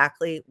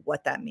exactly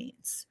what that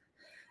means.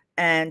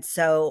 And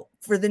so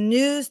for the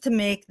news to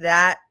make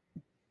that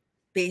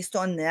based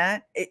on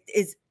that,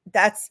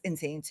 that's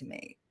insane to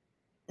me.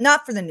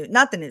 Not for the news,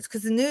 not the news,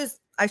 because the news,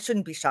 I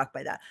shouldn't be shocked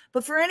by that.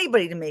 But for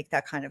anybody to make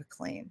that kind of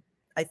claim,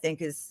 I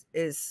think is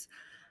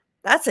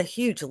that's a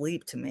huge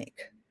leap to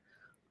make.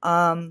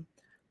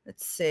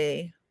 Let's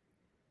see.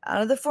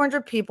 Out of the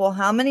 400 people,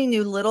 how many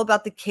knew little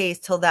about the case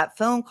till that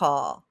phone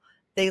call?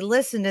 They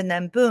listened and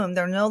then boom,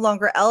 they're no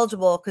longer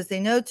eligible because they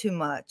know too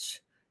much.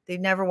 They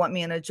never want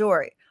me in a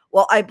jury.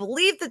 Well, I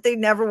believe that they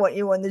never want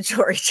you on the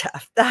jury,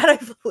 Jeff. That I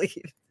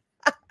believe.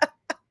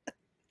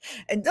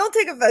 And don't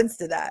take offense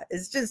to that.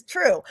 It's just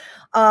true.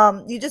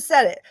 You just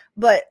said it.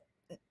 But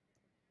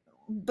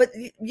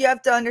you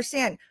have to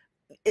understand.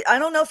 I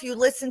don't know if you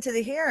listened to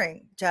the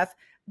hearing, Jeff.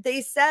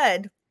 They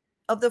said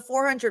of the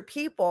 400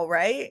 people,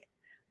 right?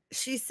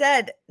 She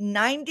said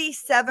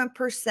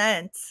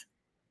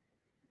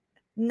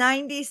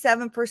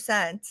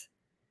 97%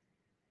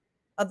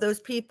 of those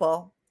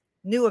people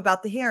knew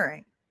about the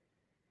hearing.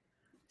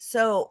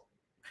 So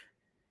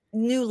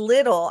knew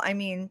little. I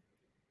mean,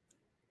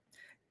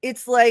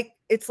 it's like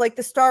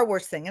the Star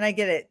Wars thing. And I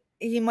get it.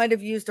 He might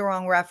have used the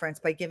wrong reference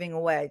by giving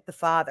away the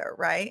father,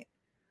 right?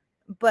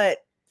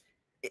 But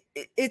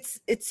it's,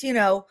 you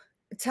know,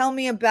 tell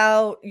me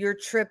about your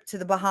trip to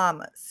the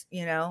Bahamas,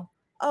 you know?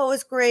 Oh, it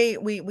was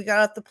great. We got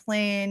off the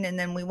plane and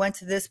then we went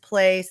to this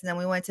place and then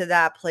we went to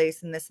that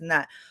place and this and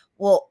that.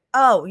 Well,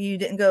 oh, you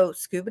didn't go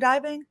scuba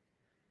diving?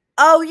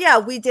 Oh yeah,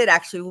 we did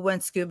actually. We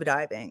went scuba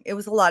diving. It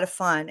was a lot of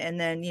fun. And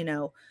then, you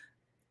know,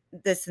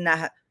 this and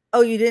that.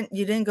 Oh, you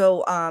didn't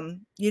go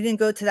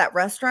to that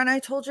restaurant I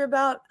told you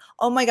about?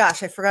 Oh my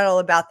gosh, I forgot all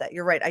about that.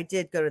 You're right. I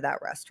did go to that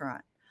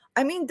restaurant.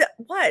 I mean,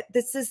 what?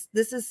 This is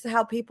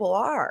how people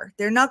are.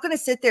 They're not going to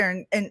sit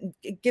there and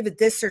give a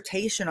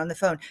dissertation on the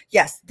phone.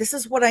 Yes, this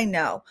is what I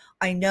know.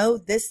 I know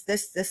this,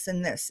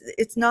 and this.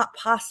 It's not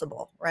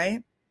possible,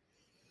 right?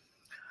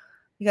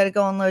 You got to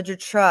go unload your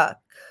truck.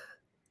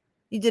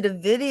 You did a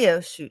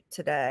video shoot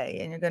today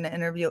and you're going to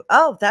interview.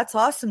 Oh, that's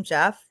awesome,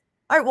 Jeff.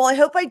 All right. Well, I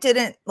hope I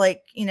didn't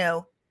I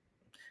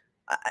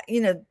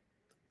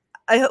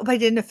hope I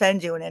didn't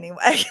offend you in any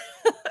way.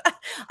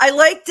 I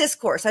like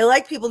discourse. I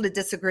like people to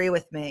disagree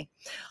with me.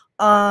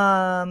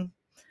 But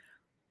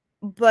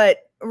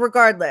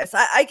regardless,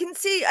 I can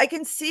see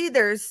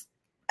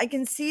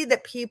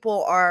that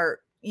people are,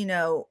 you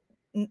know,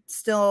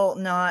 still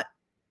not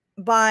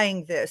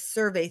buying this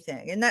survey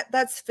thing. And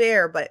that's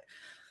fair. But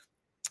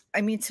I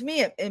mean, to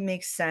me, it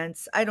makes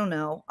sense. I don't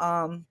know.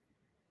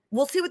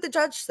 We'll see what the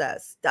judge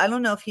says. I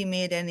don't know if he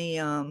made any,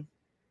 I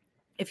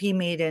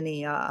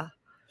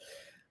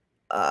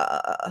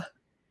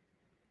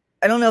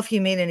don't know if he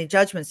made any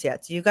judgments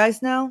yet. Do you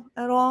guys know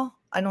at all?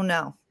 I don't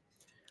know.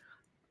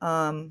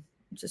 I'm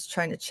just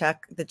trying to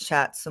check the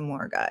chat some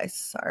more, guys.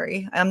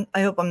 Sorry. I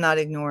hope I'm not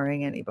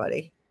ignoring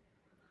anybody.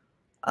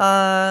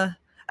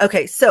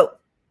 Okay. So,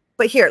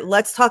 but here,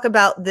 let's talk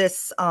about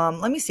this.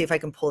 Let me see if I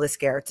can pull this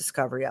Garrett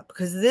discovery up,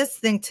 because this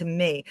thing to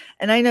me,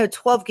 and I know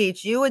 12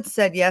 gauge, you had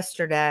said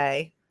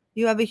yesterday,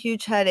 you have a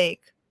huge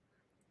headache.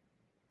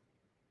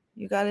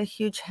 You got a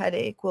huge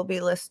headache. We'll be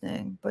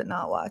listening, but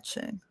not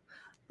watching.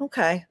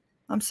 Okay.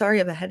 I'm sorry you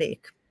have a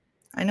headache.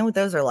 I know what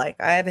those are like.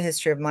 I have a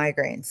history of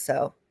migraines,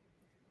 so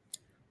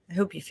I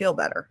hope you feel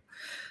better.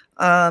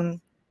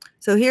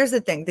 So here's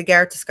the thing, the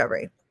Garrett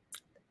discovery.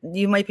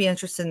 You might be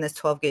interested in this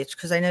 12 gauge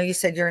because I know you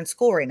said you're in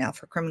school right now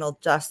for criminal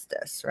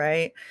justice,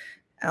 right?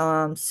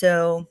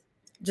 So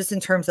just in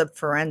terms of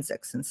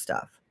forensics and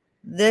stuff,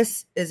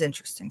 this is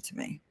interesting to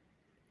me.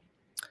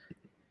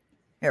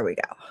 Here we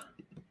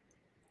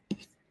go.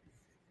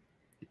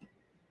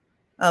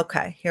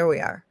 Okay, here we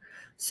are.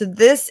 So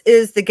this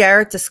is the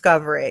Garrett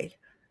discovery.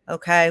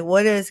 Okay,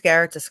 what is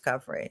Garrett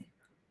discovery?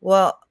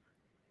 Well,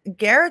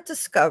 Garrett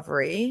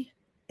discovery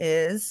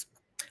is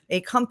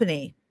a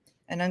company,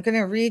 and I'm going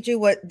to read you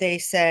what they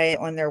say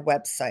on their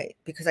website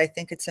because I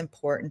think it's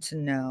important to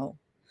know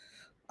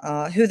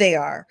who they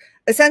are.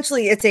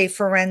 Essentially, it's a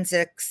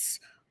forensics,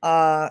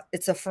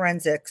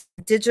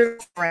 digital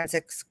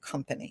forensics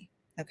company.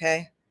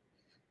 Okay.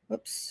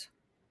 Whoops.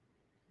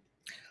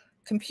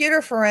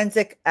 Computer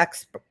forensic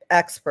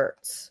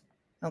experts.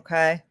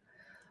 Okay.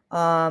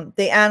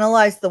 They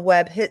analyze the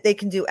web they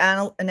can do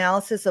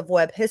analysis of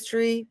web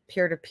history,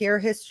 peer-to-peer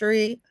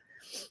history,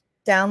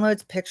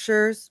 downloads,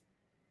 pictures.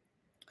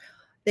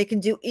 They can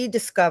do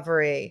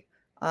e-discovery.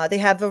 They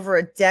have over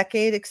a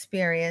decade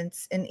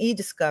experience in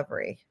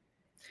e-discovery.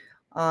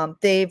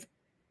 They've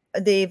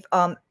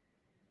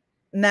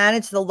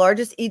managed the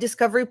largest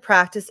e-discovery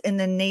practice in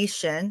the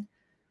nation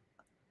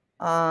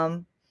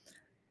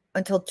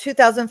until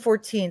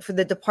 2014 for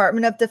the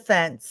Department of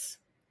Defense.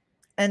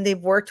 And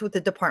they've worked with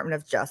the Department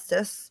of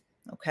Justice.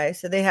 Okay,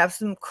 so they have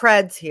some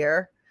creds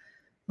here.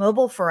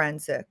 Mobile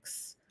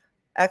forensics.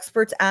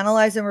 Experts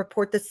analyze and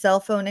report the cell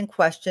phone in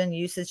question,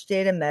 usage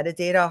data,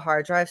 metadata,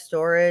 hard drive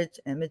storage,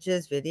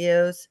 images,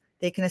 videos.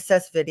 They can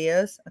assess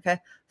videos. Okay,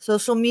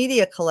 social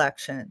media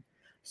collection.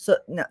 So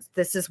no,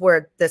 this is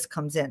where this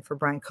comes in for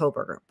Bryan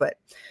Kohberger. But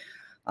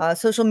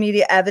Social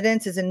media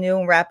evidence is a new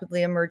and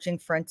rapidly emerging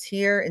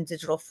frontier in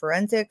digital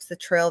forensics. The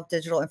trail of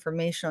digital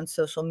information on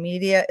social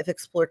media, if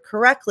explored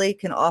correctly,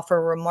 can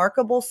offer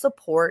remarkable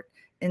support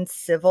in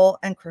civil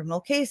and criminal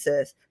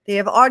cases. They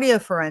have audio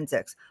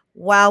forensics.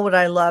 Wow, would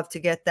I love to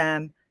get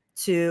them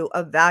to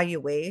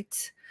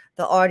evaluate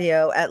the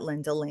audio at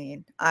Linda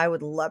Lane. I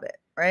would love it,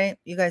 right?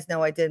 You guys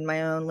know I did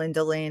my own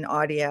Linda Lane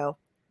audio,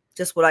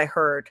 just what I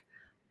heard.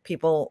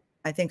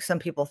 I think some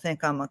people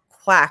think I'm a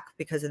quack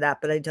because of that,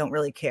 but I don't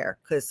really care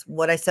because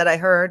what I said I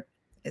heard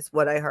is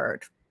what I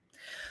heard.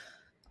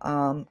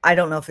 I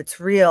don't know if it's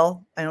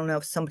real. I don't know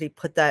if somebody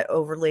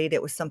overlaid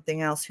it with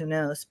something else, who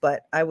knows,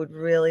 but I would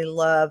really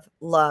love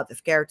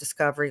if Garrett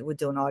Discovery would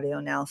do an audio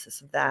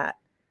analysis of that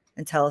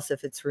and tell us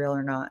if it's real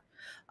or not.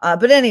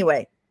 But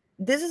anyway,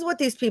 this is what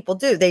these people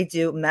do. They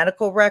do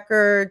medical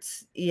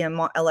records,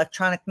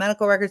 electronic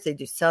medical records. They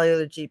do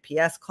cellular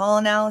GPS call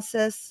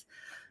analysis.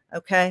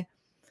 Okay.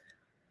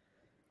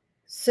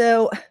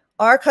 So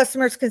our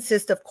customers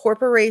consist of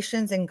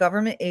corporations and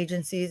government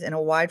agencies in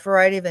a wide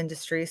variety of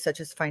industries,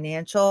 such as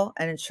financial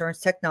and insurance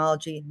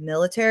technology,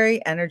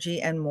 military,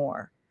 energy, and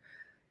more.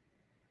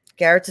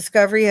 Garrett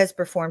Discovery has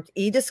performed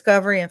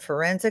e-discovery and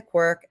forensic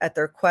work at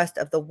the request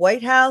of the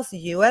White House,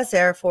 U.S.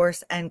 Air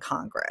Force, and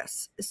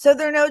Congress. So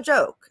they're no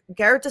joke.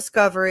 Garrett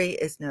Discovery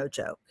is no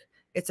joke.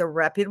 It's a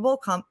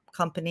reputable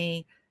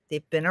company.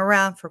 They've been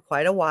around for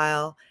quite a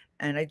while,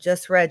 and I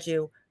just read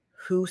you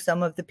who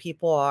some of the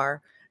people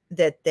are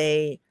that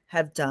they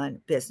have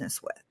done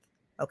business with.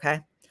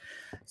 Okay.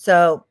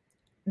 So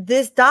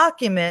this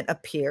document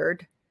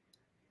appeared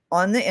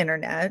on the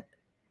internet,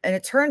 and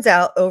it turns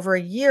out over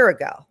a year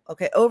ago,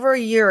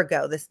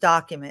 this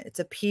document, it's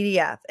a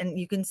PDF, and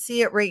you can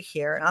see it right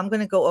here. And I'm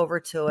going to go over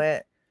to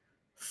it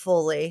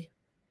fully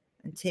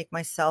and take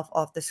myself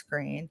off the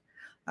screen.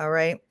 All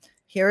right.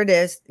 Here it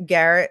is,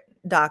 Garrett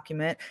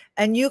document.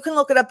 And you can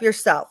look it up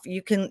yourself.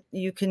 You can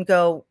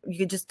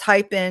just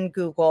type in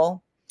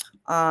Google.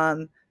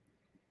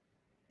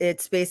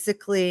 It's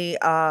basically,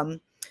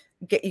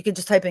 you can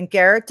just type in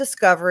Garrett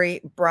Discovery,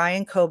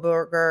 Bryan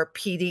Kohberger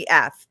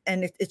PDF,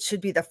 and it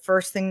should be the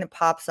first thing that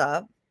pops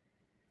up.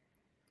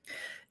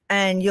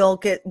 And you'll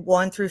get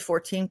 1 through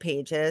 14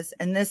 pages.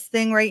 And this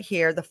thing right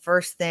here, the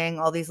first thing,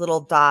 all these little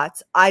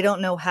dots, I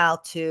don't know how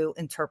to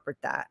interpret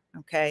that.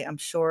 Okay. I'm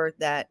sure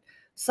that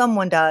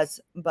someone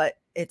does, but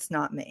it's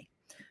not me.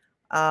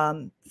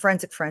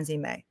 Forensic Frenzy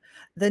may.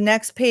 The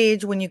next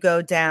page, when you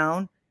go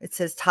down, it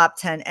says top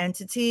 10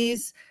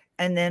 entities.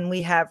 And then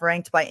we have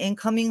ranked by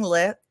incoming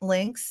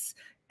links,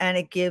 and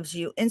it gives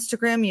you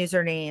Instagram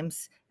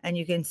usernames. And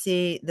you can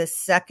see the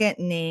second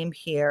name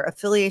here,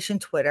 affiliation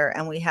Twitter,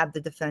 and we have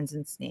the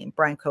defendant's name,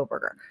 Bryan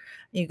Kohberger.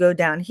 You go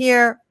down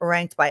here,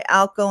 ranked by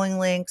outgoing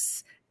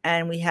links,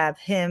 and we have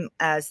him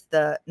as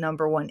the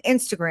 #1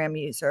 Instagram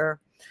user.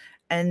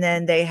 And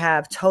then they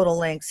have total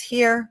links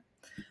here.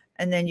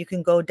 And then you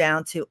can go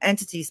down to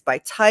entities by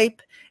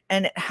type,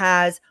 and it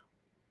has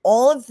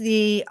all of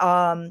the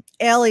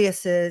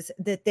aliases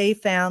that they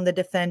found the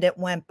defendant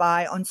went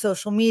by on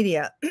social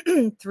media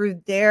through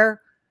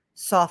their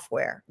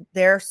software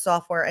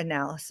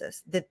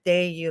analysis that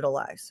they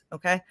utilize.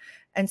 Okay.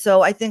 And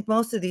so I think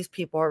most of these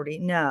people already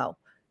know,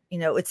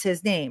 it's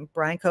his name,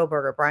 Bryan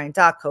Kohberger,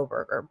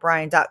 Bryan.Kohberger,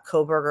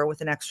 Bryan.Kohberger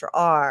with an extra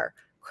R,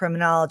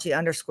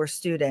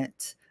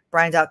 criminology_student,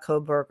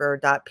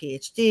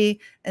 Bryan.Kohberger.PhD,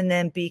 and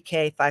then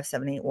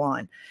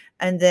BK5781.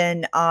 And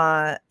then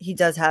he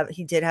did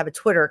have a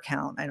Twitter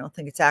account. I don't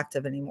think it's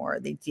active anymore.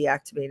 They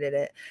deactivated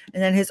it.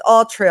 And then his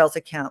All Trails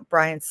account,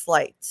 Brian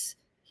Slights.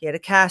 He had a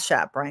Cash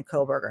App, Bryan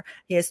Kohberger.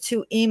 He has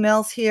 2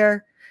 emails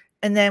here.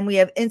 And then we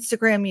have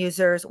Instagram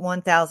users,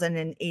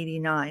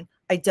 1,089.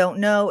 I don't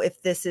know if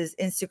this is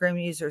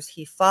Instagram users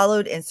he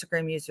followed,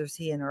 Instagram users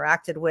he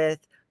interacted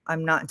with.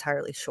 I'm not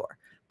entirely sure,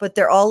 but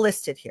they're all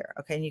listed here.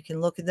 Okay. And you can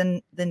look at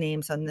the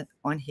names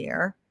on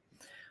here.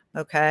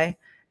 Okay.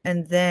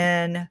 And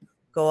then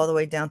go all the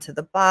way down to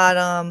the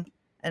bottom.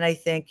 And I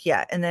think,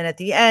 yeah. And then at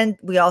the end,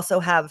 we also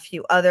have a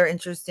few other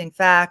interesting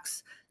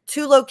facts.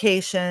 2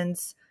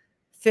 locations,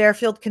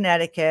 Fairfield,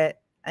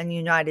 Connecticut, and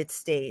United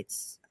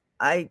States.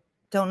 I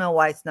don't know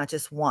why it's not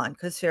just one,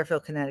 because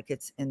Fairfield,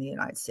 Connecticut's in the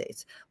United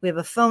States. We have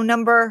a phone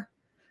number.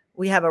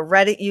 We have a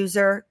Reddit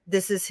user.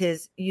 This is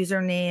his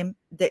username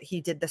that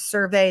he did the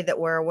survey that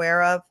we're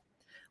aware of.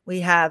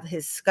 We have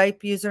his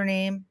Skype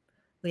username.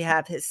 We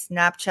have his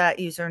Snapchat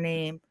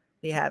username.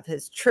 We have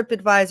his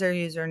TripAdvisor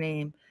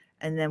username.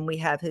 And then we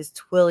have his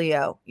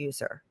Twilio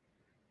user.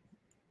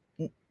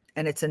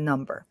 And it's a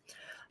number.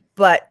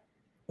 But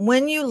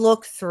when you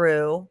look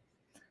through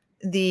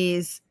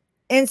these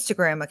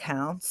Instagram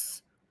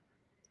accounts,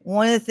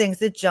 one of the things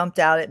that jumped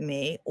out at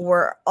me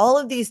were all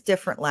of these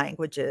different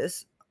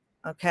languages.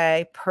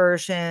 Okay.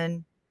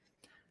 Persian,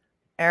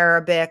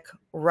 Arabic,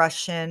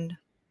 Russian.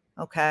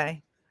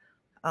 Okay.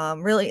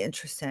 Really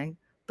interesting.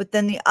 But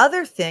then the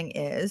other thing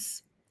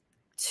is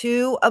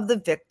 2 of the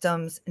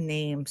victims'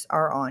 names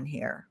are on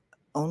here.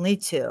 Only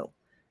 2.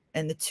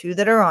 And the 2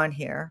 that are on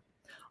here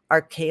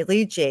are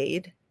Kaylee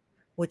Jade,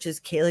 which is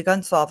Kaylee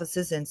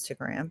Gonsalves's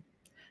Instagram,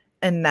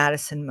 and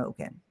Madison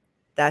Mogen.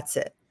 That's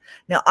it.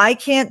 Now, I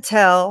can't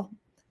tell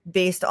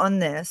based on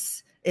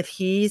this if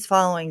he's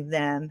following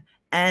them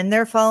and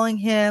they're following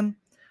him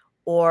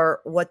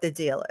or what the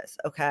deal is,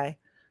 okay?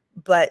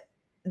 But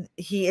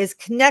he is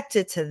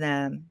connected to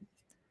them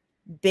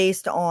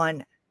based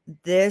on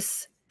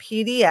this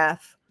PDF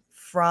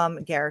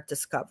from Garrett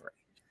Discovery.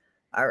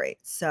 All right,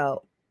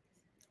 so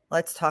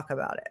let's talk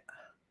about it.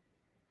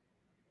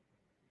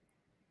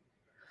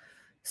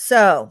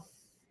 So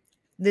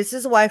this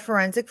is why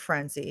Forensic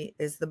Frenzy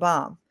is the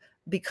bomb,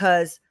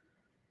 because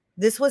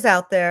this was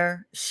out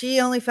there. She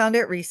only found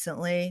it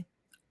recently.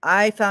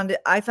 I found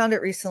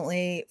it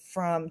recently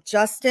from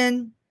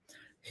Justin,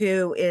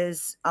 who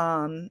is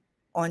on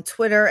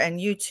Twitter and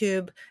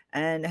YouTube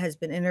and has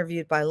been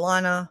interviewed by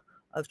Lana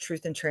of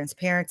Truth and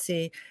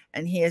Transparency.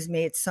 And he has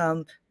made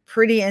some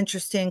pretty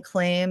interesting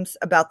claims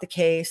about the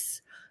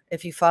case.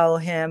 If you follow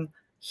him,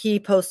 he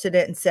posted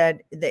it and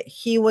said that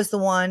he was the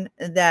one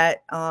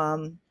that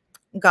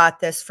got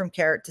this from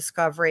Garrett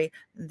Discovery.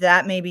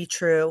 That may be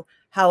true.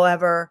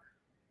 However,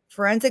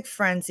 Forensic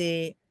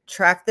Frenzy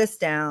tracked this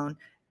down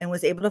and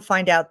was able to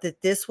find out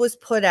that this was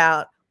put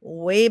out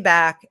way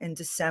back in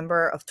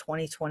December of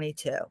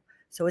 2022.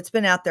 So it's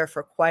been out there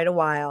for quite a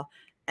while.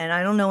 And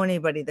I don't know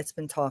anybody that's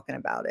been talking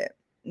about it.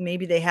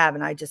 Maybe they have,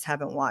 and I just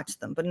haven't watched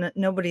them, but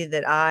nobody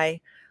that I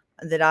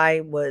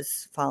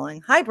was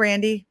following. Hi,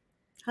 Brandy.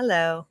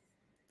 Hello.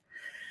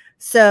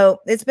 So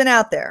it's been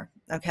out there.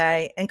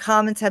 Okay. And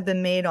comments have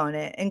been made on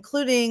it,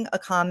 including a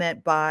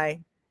comment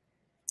by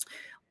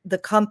the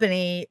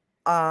company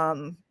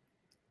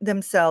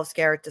themselves,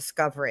 Garrett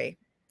Discovery.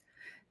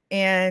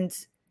 And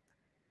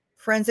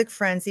Forensic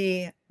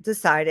Frenzy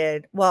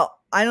decided, well,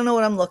 I don't know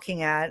what I'm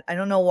looking at. I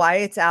don't know why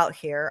it's out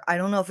here. I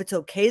don't know if it's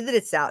okay that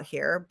it's out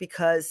here,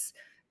 because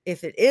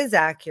if it is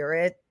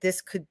accurate,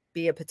 this could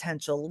be a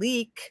potential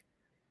leak.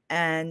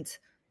 And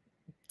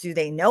do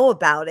they know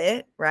about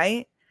it?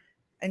 Right.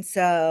 And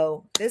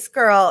so this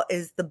girl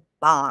is the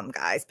bomb,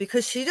 guys,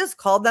 because she just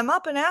called them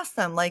up and asked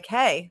them, like,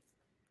 hey,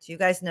 do you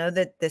guys know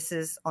that this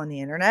is on the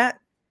internet?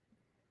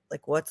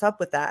 Like, what's up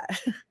with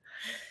that?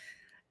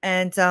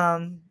 And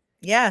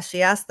yeah,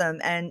 she asked them,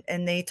 and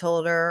they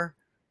told her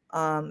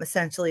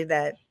essentially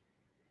that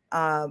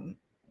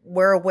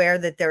we're aware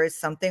that there is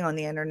something on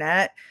the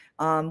internet.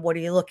 What are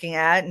you looking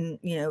at? And,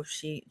 you know,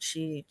 she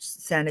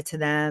sent it to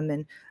them,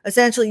 and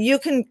essentially you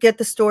can get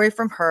the story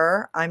from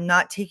her. I'm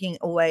not taking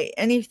away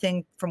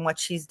anything from what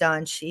she's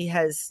done. She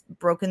has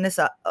broken this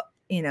up,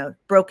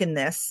 broken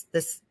this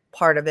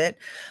part of it,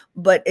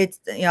 but it's,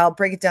 I'll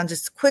break it down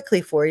just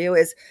quickly for you.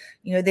 Is,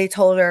 they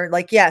told her,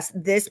 like, yes,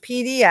 this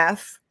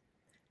PDF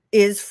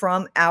is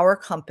from our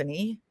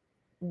company.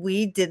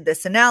 We did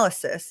this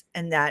analysis,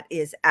 and that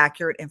is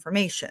accurate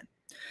information.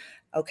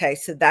 Okay,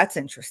 so that's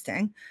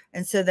interesting.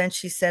 And so then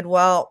she said,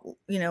 well,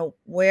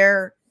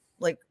 where,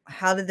 like,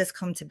 how did this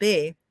come to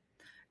be?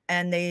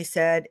 And they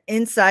said,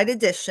 Inside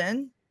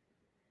Edition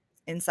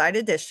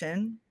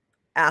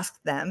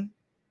asked them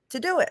to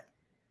do it.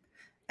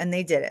 And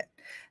they did it.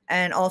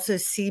 And also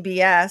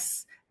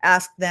CBS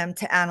asked them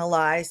to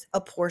analyze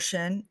a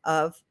portion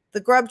of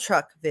the Grub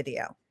Truck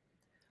video,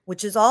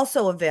 which is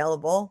also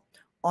available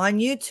on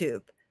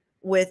YouTube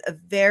with a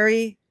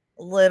very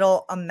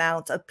little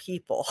amount of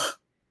people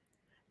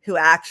who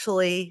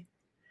actually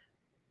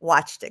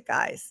watched it,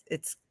 guys.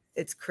 It's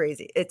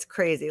crazy. It's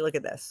crazy. Look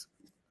at this.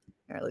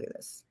 All right, look at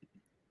this.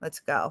 Let's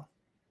go.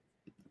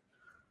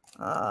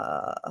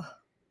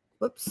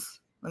 Whoops.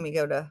 Let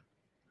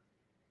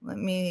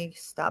me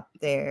stop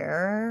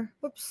there.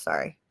 Whoops,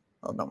 sorry.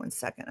 Hold on 1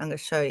 second. I'm going to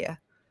show you.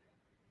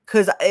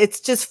 Because it's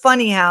just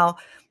funny how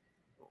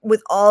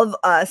with all of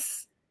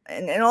us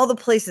and all the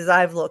places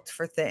I've looked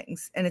for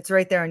things, and it's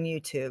right there on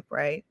YouTube,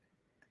 right?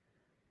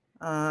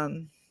 Let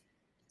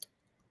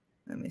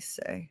me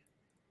see.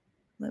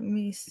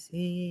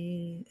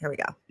 Here we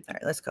go. All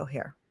right, let's go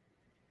here.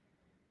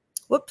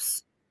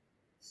 Whoops.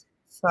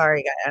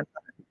 Sorry, guys.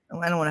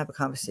 I don't want to have a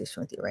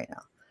conversation with you right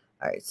now.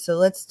 All right, so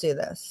let's do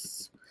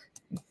this.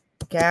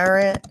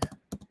 Garrett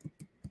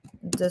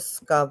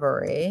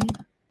Discovery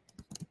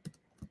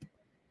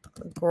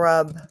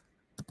Grub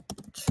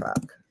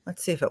Truck.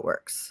 Let's see if it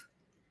works.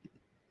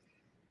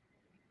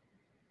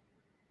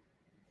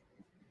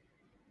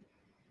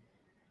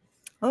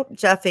 Oh,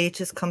 Jeff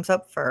H's comes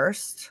up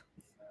first.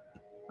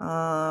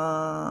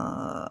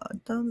 Well,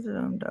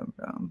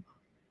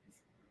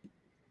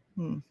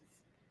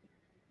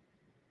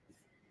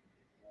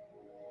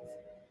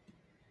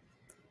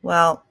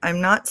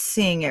 I'm not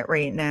seeing it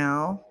right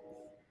now.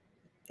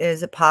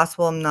 Is it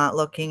possible I'm not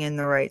looking in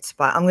the right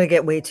spot? I'm going to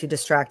get way too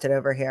distracted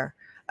over here.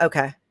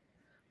 Okay.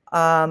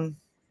 All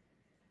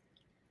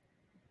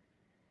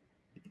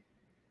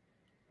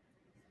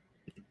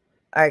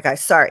right,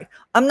 guys, sorry.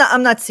 I'm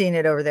not seeing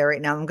it over there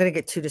right now. I'm going to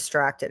get too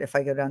distracted if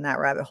I go down that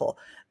rabbit hole.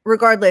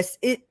 Regardless,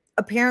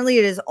 apparently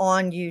it is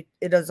on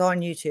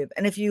YouTube.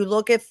 And if you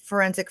look at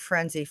Forensic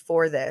Frenzy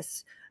for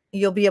this,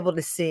 you'll be able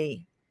to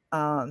see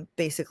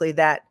basically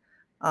that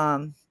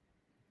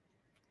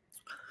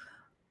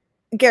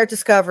Garrett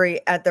Discovery,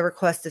 at the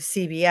request of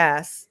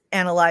CBS,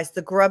 analyze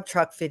the grub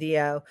truck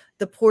video,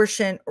 the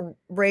portion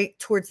right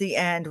towards the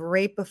end,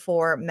 right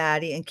before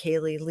Maddie and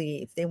Kaylee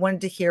leave. They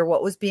wanted to hear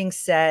what was being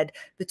said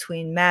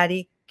between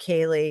Maddie,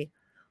 Kaylee,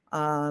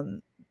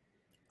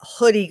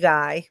 hoodie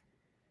guy,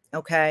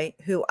 okay,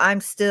 who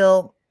I'm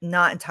still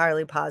not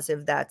entirely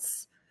positive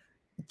that's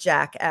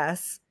Jack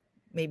S.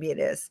 Maybe it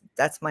is.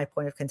 That's my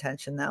point of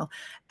contention, though.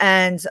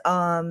 And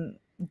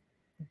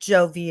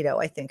Joe Vito,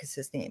 I think is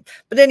his name.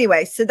 But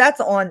anyway, so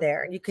that's on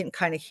there. You can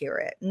kind of hear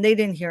it. And they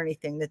didn't hear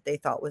anything that they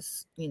thought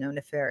was,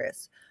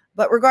 nefarious.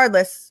 But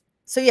regardless,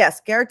 so yes,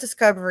 Garrett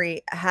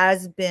Discovery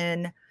has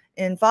been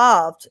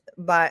involved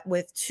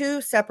with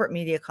 2 separate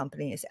media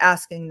companies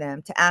asking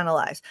them to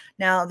analyze.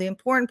 Now, the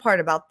important part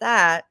about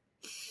that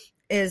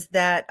is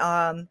that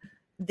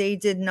they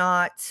did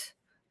not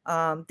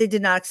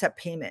accept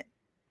payment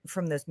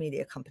from those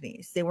media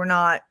companies.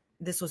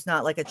 This was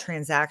not like a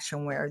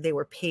transaction where they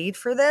were paid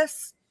for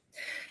this.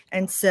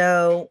 And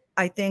so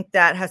I think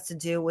that has to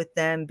do with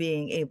them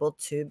being able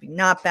to be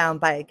not bound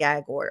by a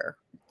gag order.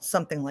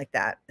 Something like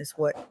that is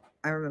what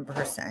I remember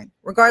her saying.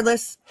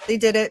 Regardless, they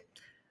did it.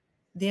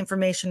 The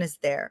information is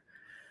there.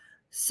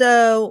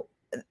 So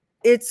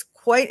it's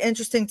quite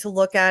interesting to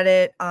look at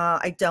it.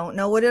 I don't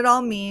know what it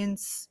all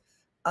means.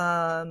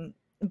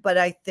 But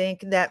I think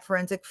that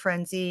Forensic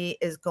Frenzy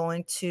is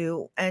going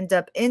to end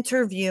up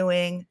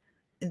interviewing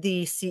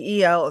the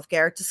CEO of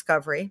Garrett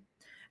Discovery,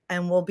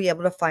 and we'll be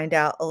able to find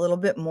out a little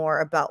bit more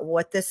about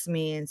what this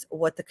means,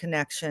 what the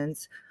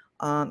connections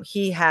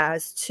he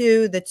has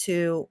to the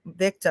 2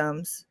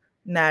 victims,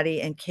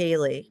 Maddie and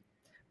Kaylee,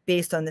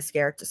 based on this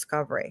Garrett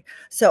Discovery.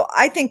 So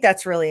I think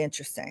that's really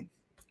interesting.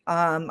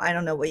 I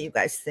don't know what you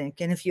guys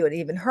think, and if you had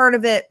even heard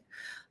of it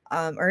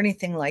or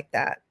anything like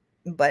that.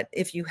 But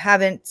if you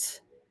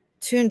haven't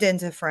tuned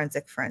into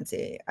Forensic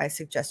Frenzy, I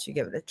suggest you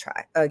give it a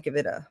try.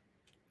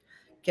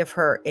 Give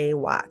her a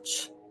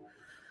watch.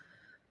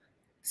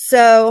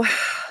 So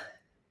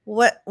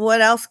what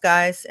else,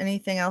 guys?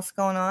 Anything else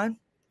going on?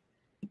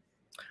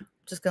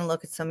 Just going to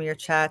look at some of your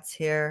chats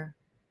here.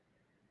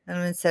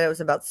 And said it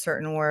was about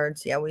certain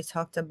words. Yeah, we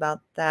talked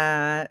about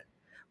that.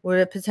 Would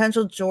a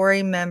potential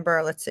jury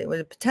member, would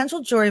a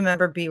potential jury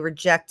member be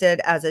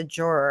rejected as a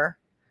juror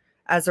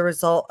as a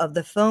result of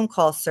the phone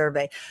call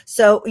survey?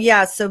 So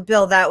yeah, so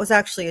Bill, that was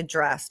actually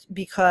addressed,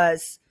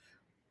 because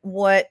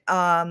what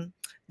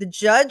the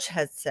judge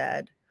had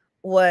said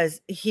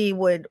was he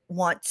would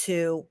want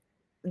to,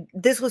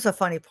 this was a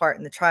funny part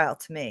in the trial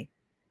to me.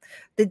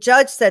 The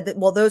judge said that,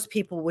 well, those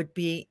people would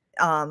be,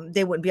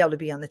 they wouldn't be able to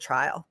be on the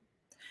trial.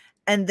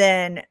 And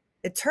then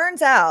it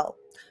turns out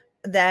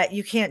that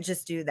you can't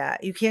just do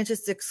that. You can't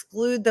just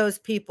exclude those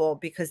people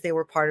because they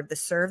were part of the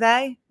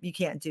survey. You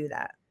can't do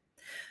that.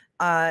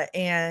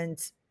 And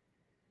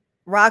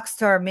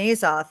Rockstar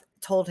Mazoff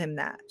told him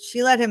that.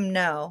 She let him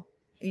know,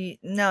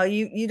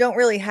 you don't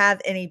really have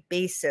any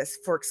basis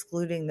for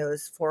excluding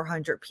those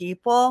 400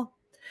 people.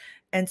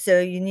 And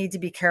so you need to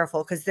be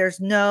careful, because there's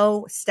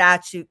no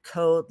statute,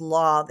 code,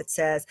 law that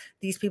says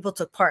these people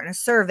took part in a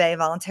survey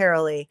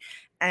voluntarily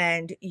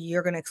and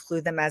you're going to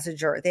exclude them as a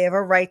juror. They have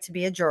a right to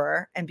be a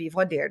juror and be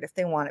voir dired if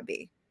they want to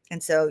be.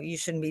 And so you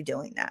shouldn't be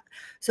doing that.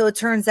 So it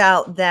turns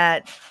out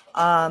that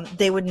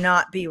they would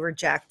not be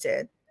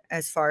rejected,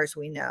 as far as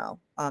we know.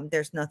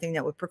 There's nothing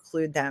that would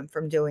preclude them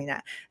from doing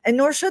that. And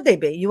nor should they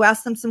be. You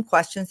ask them some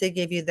questions, they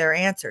give you their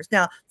answers.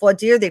 Now, voir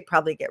dire, they'd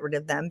probably get rid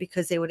of them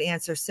because they would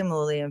answer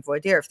similarly in voir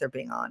dire if they're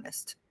being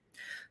honest.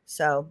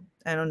 So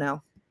I don't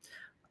know.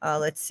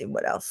 Let's see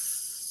what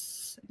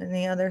else.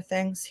 Any other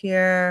things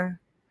here?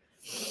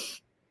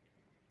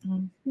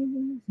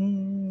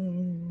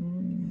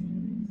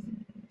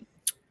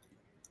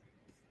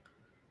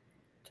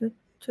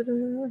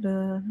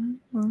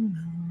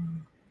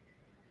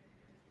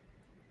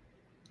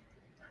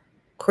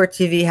 Court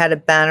TV had a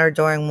banner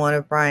during one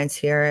of Bryan's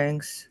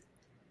hearings.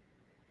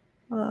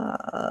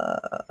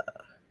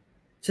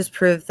 Just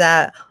proved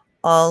that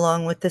all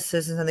along with the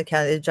citizens of the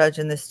county, the judge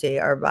and the state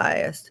are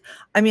biased.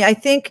 I mean, I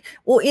think,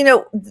 well,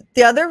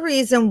 the other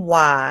reason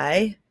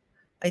why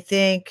I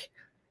think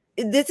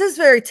this is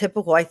very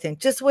typical, I think,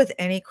 just with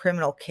any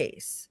criminal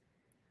case,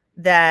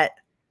 that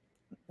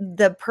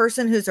the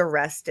person who's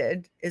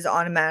arrested is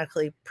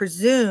automatically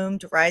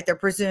presumed, right? They're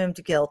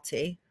presumed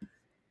guilty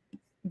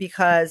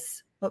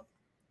because,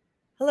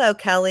 hello,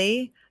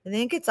 Kelly. I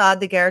think it's odd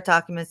the Garrett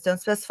documents don't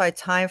specify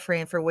time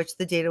frame for which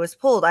the data was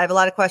pulled. I have a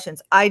lot of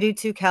questions. I do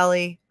too,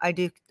 Kelly. I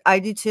do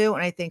too,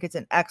 and I think it's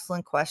an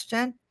excellent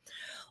question.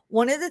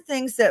 One of the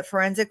things that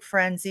Forensic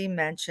Frenzy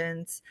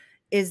mentions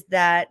is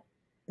that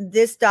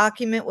this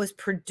document was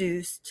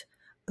produced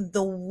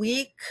the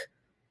week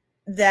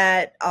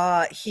that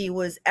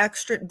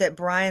that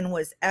Bryan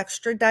was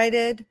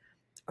extradited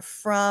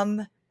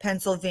from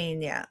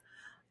Pennsylvania.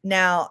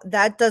 Now,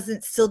 that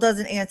still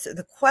doesn't answer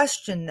the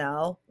question,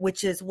 though,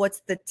 which is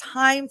what's the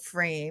time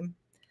frame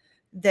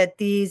that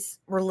these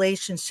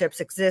relationships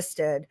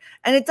existed?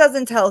 And it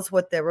doesn't tell us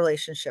what the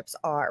relationships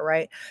are,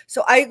 right?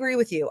 So I agree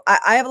with you.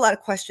 I have a lot of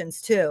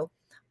questions, too.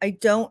 I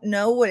don't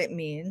know what it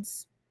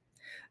means.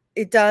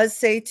 It does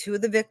say two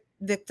of the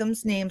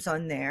victims' names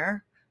on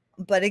there.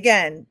 But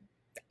again,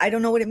 I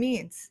don't know what it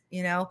means.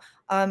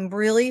 I'm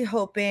really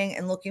hoping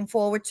and looking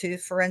forward to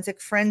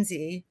Forensic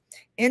Frenzy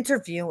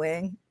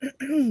interviewing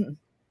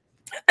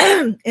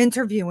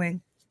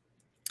interviewing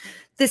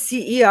the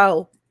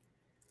CEO.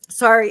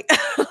 Sorry.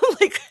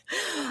 Like,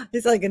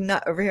 it's like a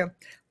nut over here.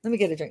 Let me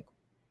get a drink.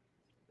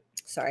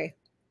 Sorry.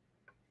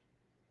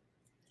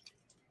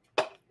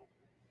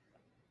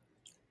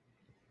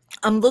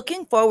 I'm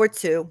looking forward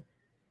to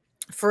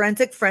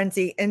Forensic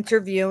Frenzy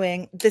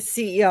interviewing the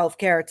CEO of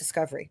Garrett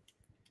Discovery.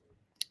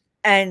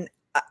 And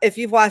if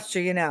you've watched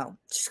her,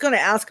 she's going to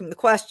ask him the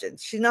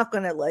questions. She's not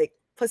going to like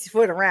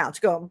pussyfoot around. She's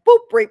going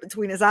boop right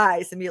between his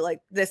eyes and be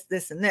like this,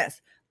 this, and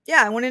this.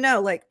 Yeah, I want to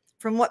know, like,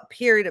 from what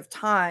period of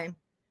time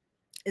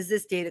is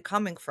this data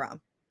coming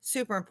from?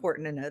 Super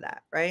important to know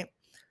that, right?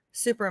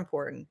 Super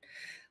important.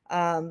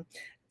 I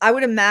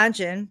would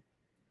imagine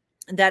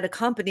that a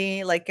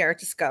company like Garrett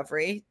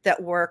Discovery that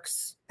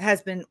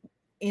has been,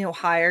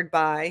 hired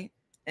by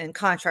and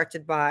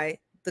contracted by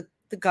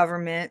the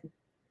government,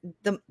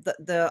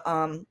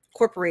 the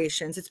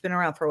corporations, it's been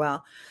around for a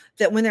while,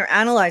 that when they're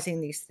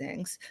analyzing these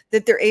things,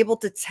 that they're able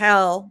to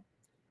tell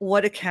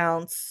what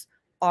accounts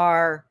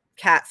are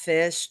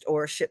catfished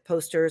or shit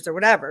posters or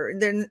whatever.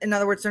 In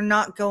other words, they're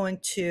not going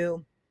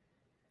to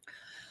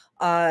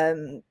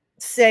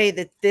say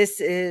that this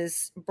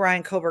is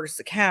Bryan Kohberger's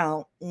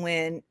account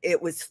when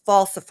it was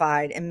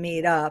falsified and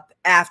made up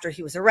after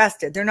he was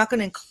arrested. They're not going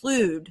to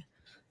include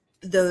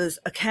those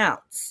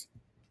accounts.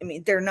 I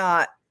mean, they're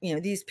not,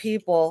 these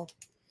people,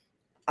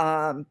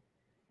 they're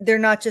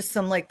not just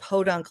some like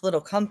podunk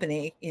little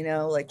company,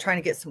 like trying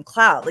to get some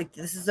clout. Like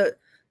this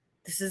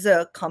is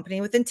a company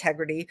with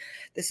integrity.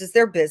 This is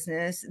their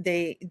business.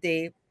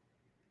 They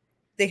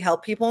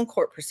help people in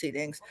court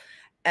proceedings.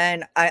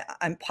 And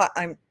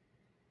I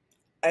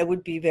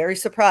would be very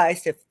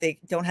surprised if they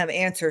don't have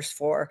answers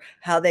for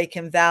how they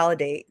can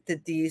validate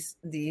that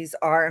these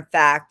are in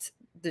fact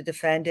the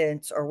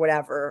defendants or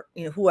whatever,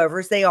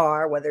 whoever's they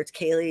are, whether it's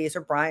Kaylee's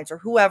or Brian's or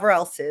whoever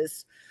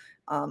else's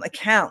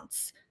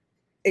accounts.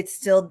 It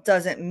still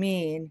doesn't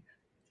mean,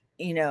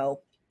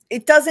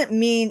 it doesn't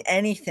mean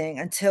anything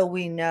until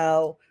we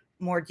know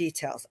more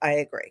details. I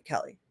agree,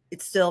 Kelly.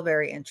 It's still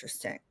very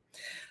interesting.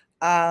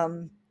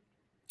 So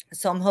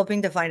I'm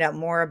hoping to find out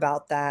more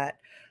about that.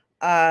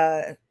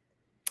 I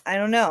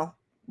don't know.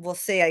 We'll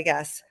see, I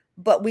guess.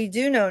 But we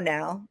do know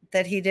now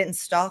that he didn't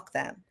stalk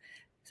them.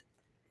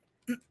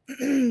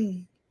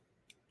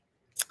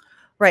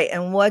 Right.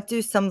 And what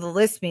do some of the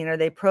lists mean? Are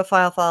they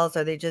profile files?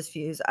 Are they just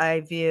views?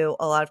 I view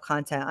a lot of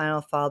content. I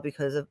don't follow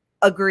because of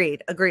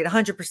agreed,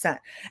 100%.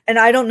 And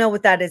I don't know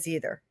what that is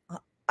either.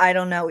 I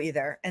don't know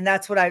either. And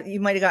that's what you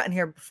might've gotten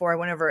here before I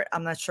went over it.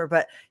 I'm not sure,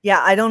 but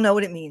yeah, I don't know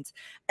what it means.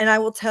 And I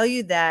will tell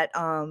you that,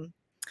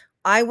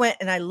 I went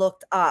and I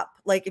looked up,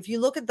 like, if you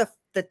look at the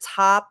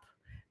top,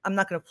 I'm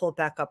not going to pull it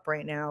back up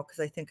right now because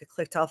I think I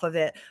clicked off of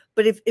it.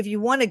 But if you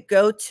want to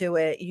go to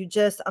it,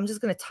 I'm just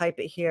going to type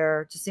it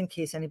here just in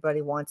case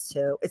anybody wants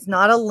to. It's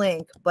not a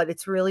link, but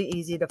it's really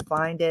easy to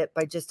find it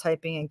by just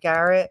typing in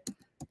Garrett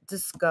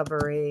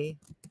Discovery,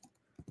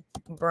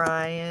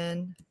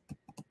 Bryan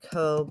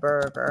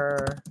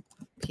Kohberger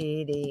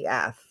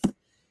PDF.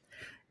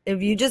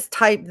 If you just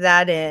type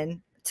that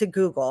in to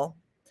Google,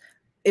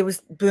 it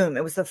was boom.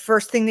 It was the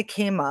first thing that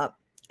came up.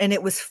 And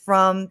it was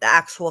from the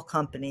actual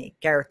company,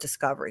 Garrett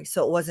Discovery.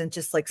 So it wasn't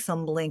just like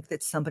some link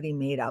that somebody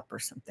made up or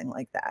something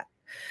like that.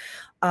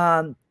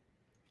 And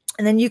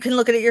then you can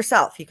look at it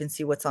yourself. You can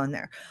see what's on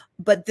there.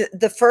 But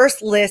the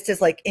first list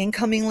is like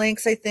incoming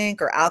links, I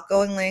think, or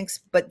outgoing links.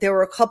 But there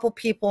were a couple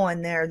people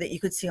on there that you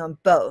could see on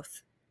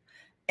both.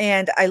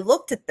 And I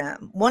looked at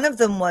them. One of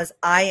them was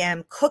I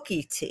am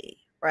cookie tea,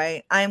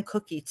 right? I am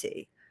cookie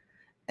tea.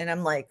 And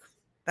I'm like,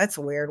 that's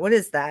weird. What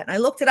is that? And I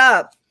looked it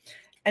up.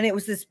 And it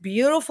was this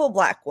beautiful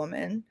Black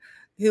woman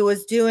who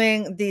was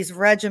doing these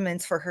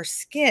regimens for her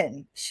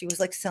skin. She was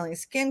like selling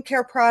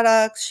skincare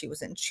products. She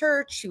was in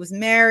church. She was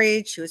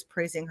married. She was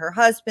praising her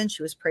husband.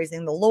 She was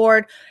praising the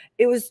Lord.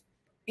 It was,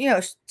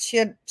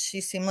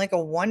 she seemed like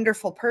a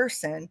wonderful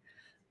person,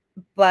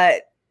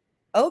 but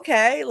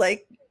okay.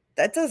 Like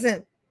that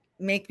doesn't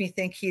make me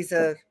think he's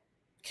a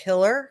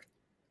killer.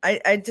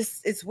 I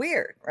just, it's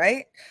weird,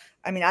 right?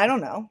 I mean, I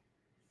don't know.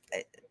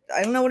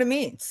 I don't know what it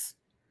means.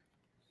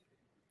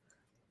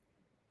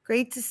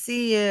 Great to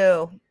see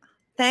you.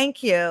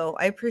 Thank you.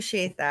 I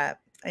appreciate that.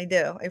 I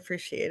do. I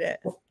appreciate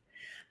it.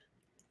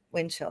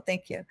 Wind chill.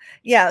 Thank you.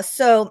 Yeah.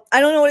 So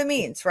I don't know what it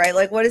means, right?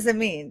 Like, what does it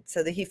mean?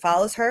 So that he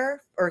follows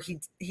her or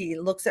he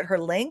looks at her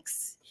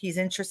links. He's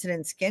interested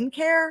in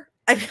skincare.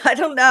 I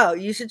don't know.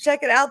 You should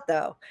check it out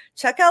though.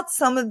 Check out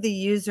some of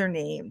the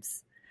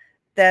usernames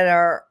that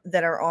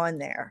are on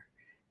there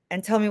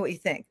and tell me what you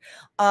think.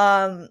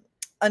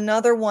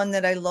 Another one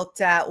that I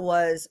looked at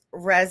was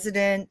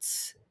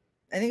resident.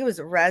 I think it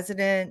was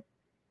resident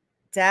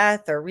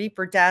death or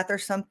Reaper death or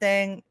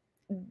something.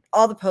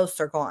 All the posts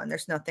are gone.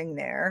 There's nothing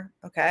there.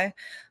 Okay.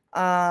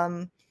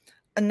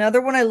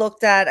 Another one I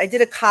looked at, I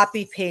did a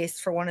copy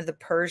paste for one of the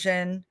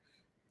Persian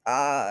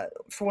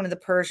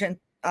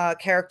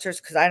characters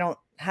because I don't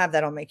have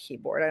that on my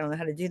keyboard. I don't know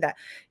how to do that.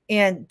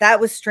 And that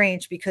was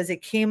strange because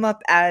it came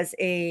up as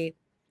a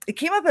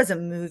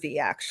movie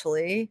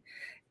actually.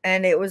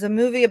 And it was a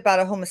movie about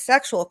a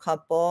homosexual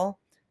couple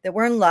that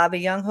were in love, a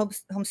young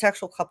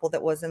homosexual couple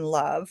that was in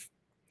love.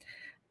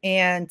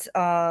 And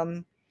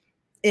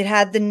it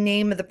had the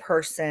name of the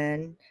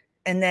person,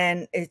 and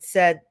then it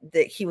said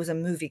that he was a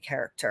movie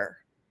character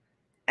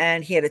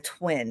and he had a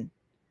twin.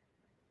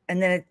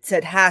 And then it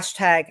said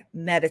hashtag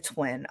meta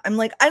twin. I'm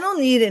like, I don't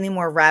need any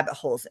more rabbit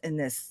holes in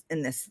this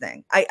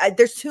thing.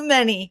 There's too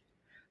many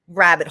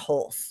rabbit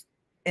holes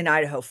in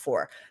Idaho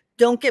 4.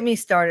 Don't get me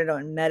started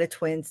on meta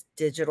twins,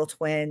 digital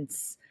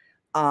twins,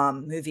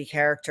 movie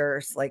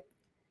characters. Like,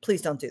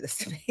 please don't do this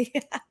to me.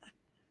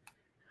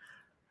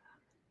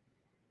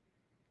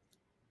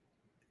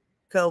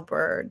 Go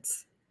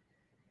Birds.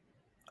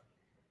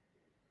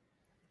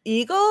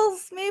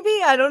 Eagles, maybe?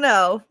 I don't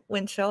know.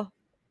 Winchell.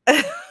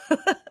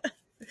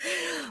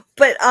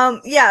 But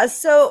yeah,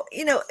 so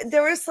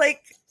there were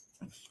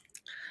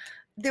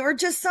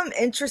just some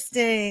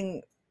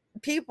interesting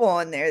people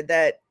on there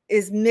that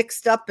is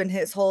mixed up in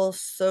his whole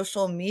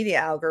social media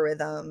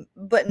algorithm,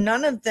 but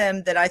none of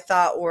them that I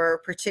thought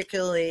were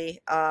particularly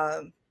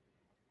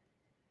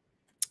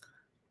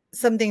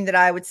something that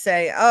I would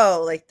say,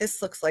 oh, like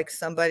this looks like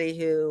somebody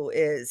who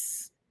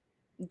is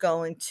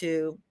going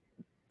to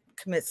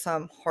commit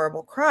some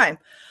horrible crime.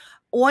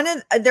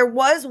 There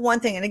was one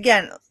thing, and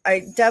again,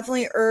 I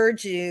definitely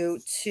urge you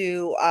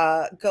to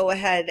go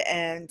ahead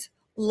and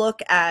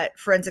look at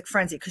Forensic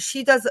Frenzy because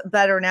she does a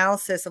better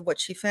analysis of what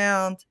she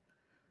found.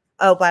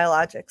 Oh,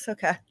 biologics.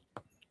 Okay.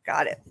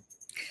 Got it.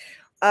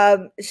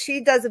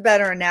 She does a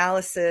better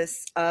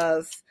analysis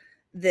of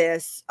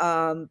this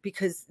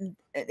because,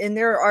 and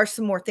there are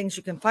some more things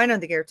you can find on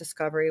the Garrett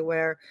Discovery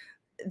where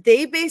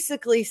they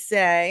basically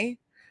say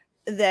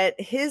that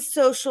his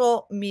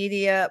social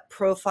media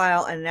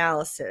profile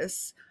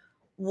analysis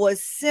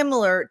was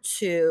similar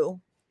to,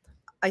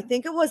 I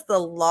think it was the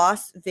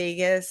Las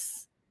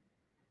Vegas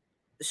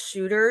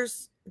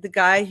shooters, the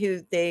guy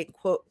who they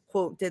quote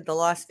did the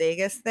Las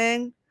Vegas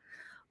thing.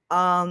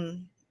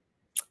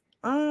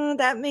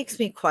 That makes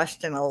me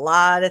question a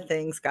lot of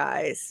things,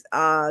 guys.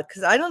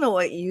 Because I don't know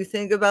what you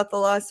think about the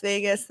Las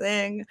Vegas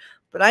thing,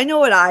 but I know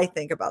what I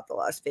think about the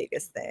Las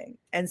Vegas thing.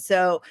 And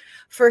so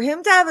for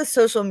him to have a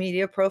social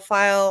media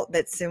profile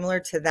that's similar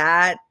to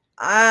that,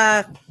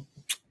 I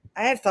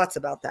had thoughts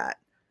about that.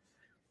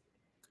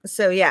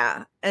 So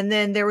yeah. And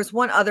then there was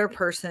one other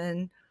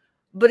person,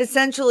 but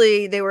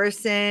essentially they were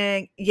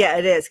saying, yeah,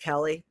 it is,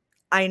 Kelly.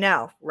 I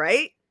know,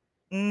 right?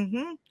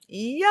 Mm-hmm.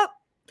 Yep.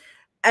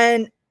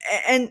 And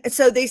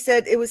so they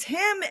said it was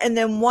him and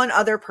then one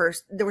other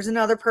person. There was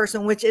another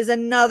person, which is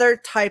another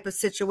type of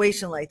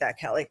situation like that,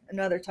 Kelly,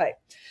 another type.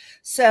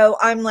 So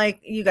I'm like,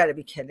 you got to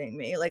be kidding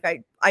me. Like,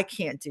 I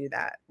can't do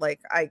that. Like,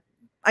 I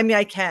mean,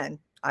 I can,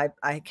 and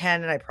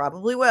I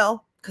probably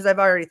will because I've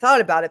already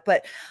thought about it,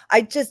 but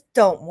I just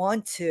don't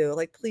want to.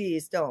 Like,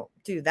 please don't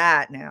do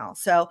that now.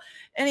 So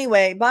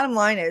anyway, bottom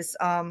line is,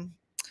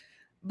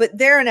 but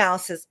their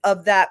analysis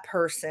of that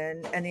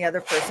person and the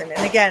other person,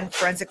 and again,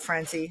 Forensic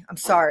Frenzy, I'm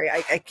sorry,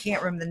 I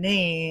can't remember the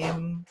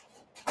name.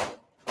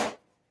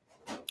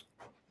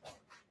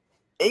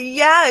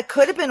 Yeah, it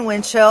could have been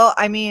Winchell.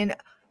 I mean,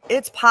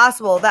 it's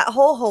possible. That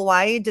whole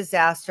Hawaii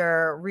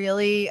disaster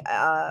really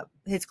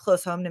hits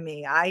close home to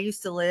me. I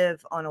used to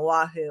live on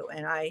Oahu,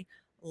 and I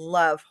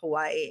love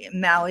Hawaii.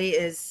 Maui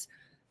is,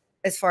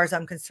 as far as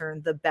I'm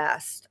concerned, the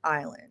best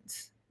island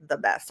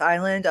of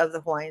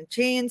the Hawaiian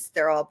chains.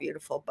 They're all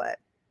beautiful, but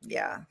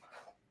yeah,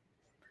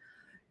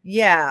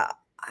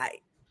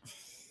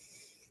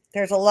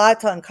 there's a lot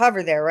to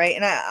uncover there, right?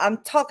 And I'm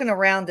talking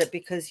around it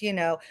because,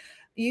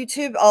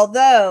 YouTube,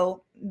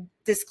 although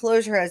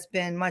disclosure has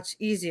been much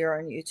easier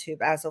on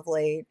YouTube as of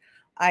late,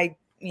 I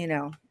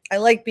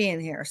like being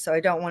here, so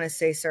I don't want to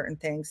say certain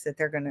things that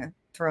they're going to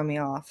throw me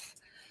off.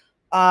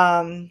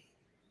 Oh,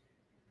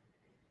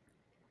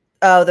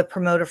 the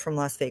promoter from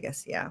Las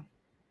Vegas. Yeah.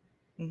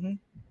 Mm-hmm.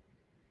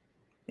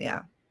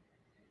 Yeah.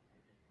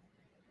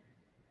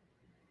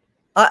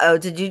 Uh-oh,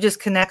 did you just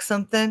connect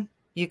something?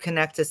 You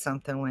connected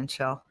something,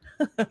 Winchell.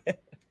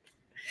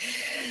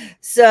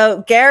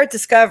 So Garrett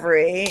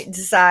Discovery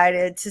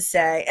decided to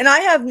say, and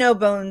I have no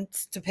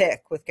bones to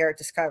pick with Garrett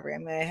Discovery. I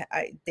mean,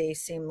 they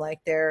seem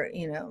like they're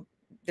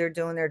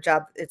doing their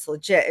job. It's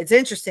legit. It's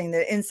interesting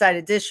that Inside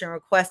Edition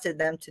requested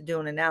them to do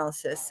an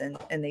analysis, and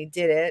they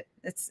did it.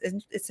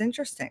 It's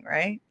interesting,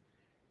 right?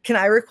 Can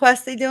I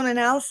request they do an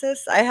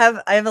analysis? I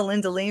have a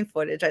Linda Lean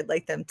footage I'd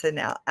like them to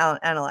now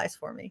analyze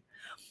for me.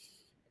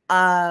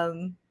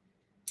 Oh,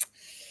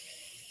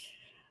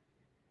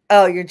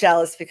 you're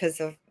jealous because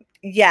of,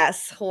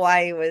 yes,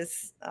 Hawaii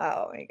was,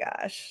 oh my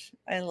gosh,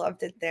 I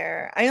loved it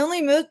there. I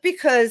only moved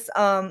because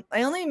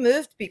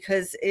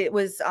it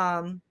was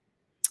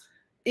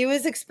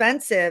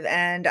expensive,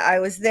 and I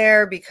was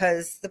there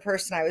because the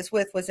person I was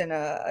with was in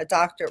a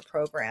doctorate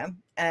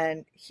program,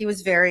 and he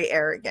was very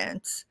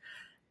arrogant,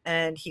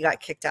 and he got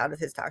kicked out of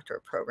his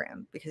doctorate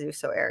program because he was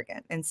so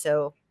arrogant, and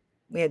so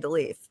we had to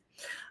leave.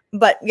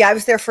 But yeah, I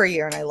was there for a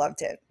year and I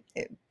loved it.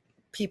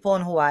 People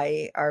in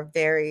Hawaii are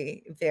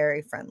very,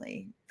 very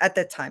friendly at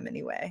the time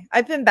anyway.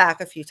 I've been back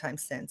a few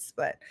times since,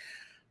 but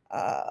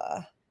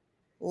uh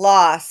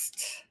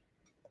Lost,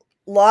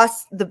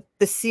 the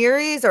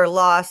series or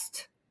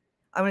Lost.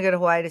 I'm gonna go to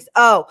Hawaii.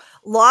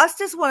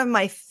 Lost is one of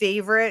my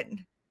favorite,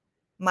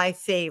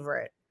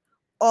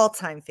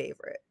 all-time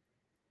favorite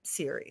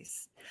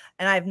series.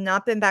 And I've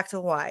not been back to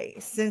Hawaii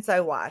since I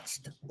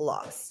watched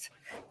Lost.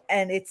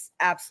 And it's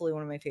absolutely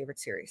one of my favorite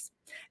series.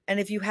 And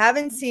if you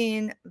haven't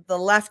seen The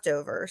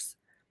Leftovers,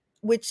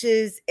 which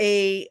is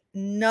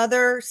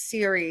another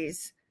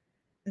series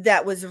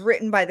that was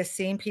written by the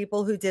same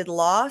people who did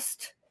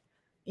Lost,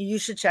 you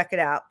should check it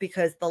out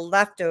because The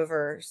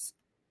Leftovers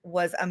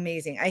was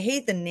amazing. I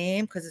hate the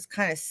name because it's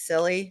kind of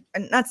silly.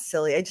 And not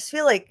silly. I just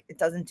feel like it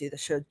doesn't do the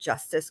show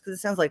justice because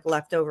it sounds like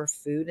leftover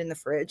food in the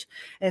fridge.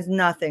 And it's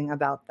nothing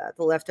about that.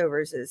 The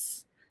Leftovers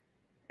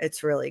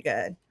it's really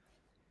good.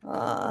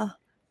 I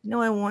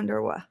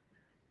wonder what.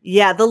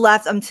 Yeah,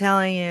 I'm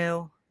telling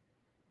you.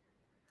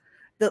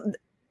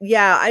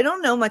 Yeah, I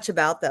don't know much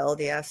about the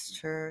LDS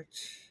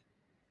church.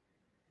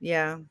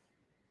 Yeah.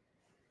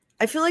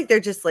 I feel like they're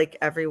just like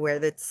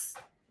everywhere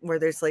where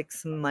there's like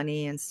some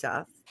money and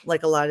stuff,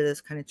 like a lot of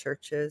those kind of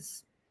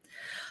churches.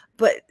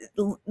 But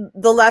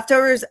The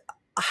Leftovers,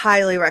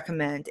 highly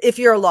recommend if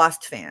you're a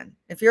Lost fan.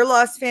 If you're a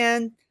Lost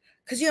fan,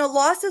 because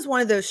Lost is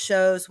one of those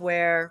shows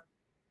where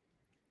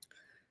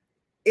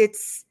it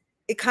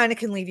kind of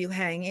can leave you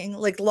hanging.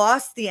 Like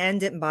Lost, the end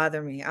didn't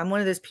bother me. I'm one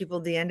of those people,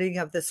 the ending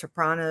of The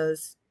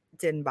Sopranos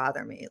didn't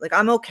bother me. Like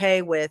I'm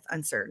okay with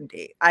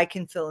uncertainty. I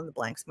can fill in the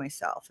blanks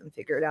myself and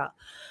figure it out.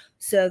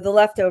 So The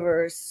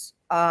Leftovers,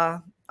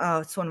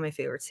 it's one of my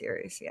favorite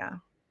series. Yeah.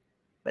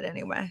 But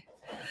anyway.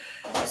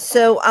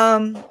 So,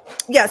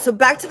 so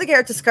back to the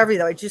Garrett discovery,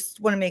 though. I just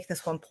want to make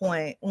this one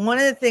point. One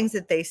of the things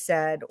that they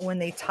said when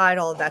they tied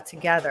all of that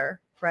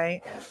together,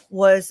 right,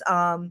 was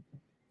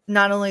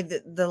not only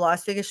the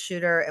Las Vegas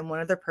shooter and one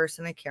other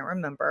person, I can't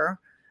remember,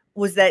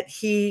 was that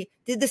he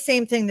did the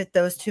same thing that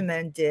those two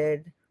men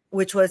did,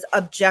 which was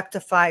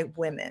objectify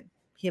women.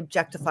 He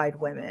objectified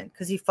women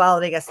because he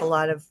followed, I guess, a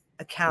lot of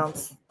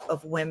accounts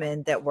of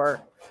women that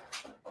were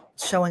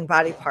showing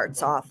body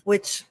parts off,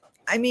 which,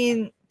 I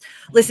mean,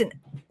 listen,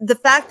 the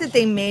fact that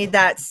they made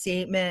that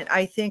statement,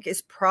 I think,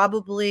 is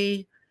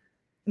probably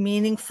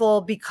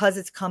meaningful because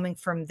it's coming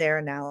from their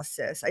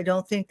analysis. I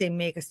don't think they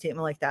make a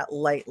statement like that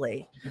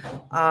lightly.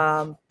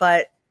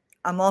 But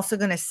I'm also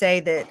going to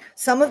say that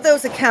some of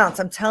those accounts,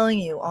 I'm telling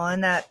you,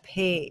 on that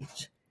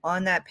page,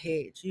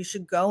 you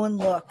should go and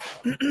look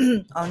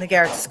on the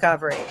Garrett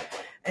Discovery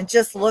and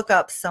just look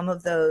up some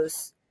of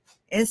those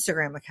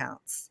Instagram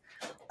accounts.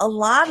 A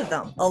lot of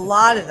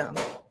them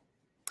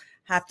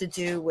have to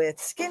do with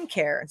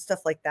skincare and stuff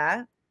like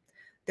that.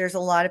 There's a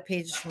lot of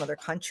pages from other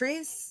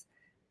countries,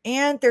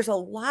 and there's a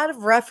lot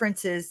of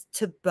references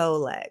to bow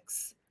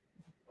legs.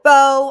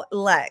 Bow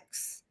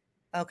legs.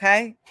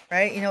 Okay,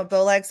 right? You know what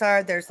bow legs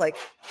are? There's like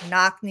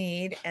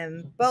knock-kneed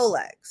and bow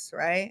legs,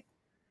 right?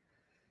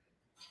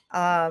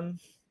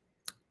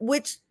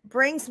 Which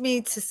brings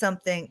me to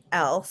something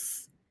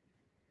else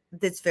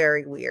that's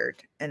very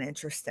weird and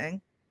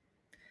interesting.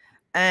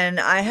 And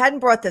I hadn't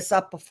brought this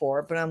up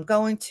before, but I'm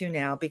going to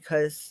now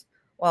because,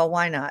 well,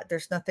 why not?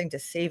 There's nothing to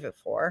save it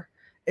for.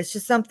 It's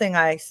just something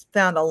I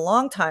found a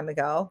long time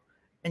ago.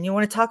 And you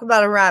want to talk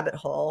about a rabbit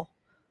hole?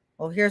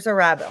 Well, here's a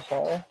rabbit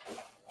hole.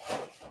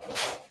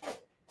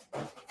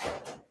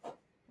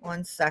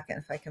 One second,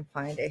 if I can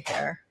find it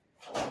here.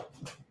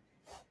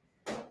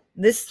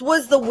 This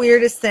was the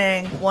weirdest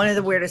thing, one of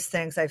the weirdest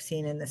things I've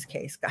seen in this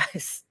case,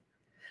 guys.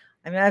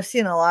 I mean, I've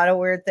seen a lot of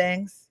weird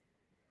things.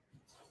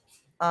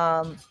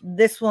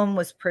 This one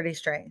was pretty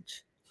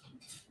strange.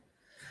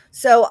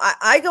 So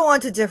I go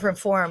onto different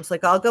forums.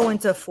 Like I'll go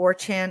into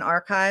 4chan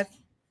archive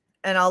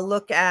and I'll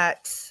look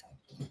at,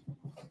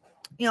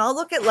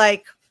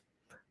 like,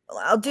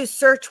 I'll do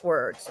search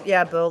words.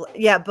 Yeah,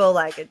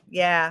 bow-legged.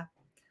 Yeah.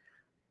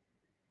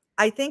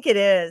 I think it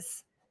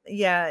is.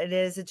 Yeah, it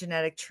is a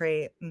genetic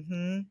trait.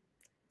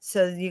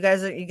 So you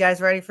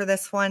guys ready for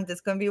this one?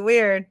 It's going to be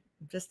weird.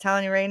 I'm just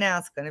telling you right now,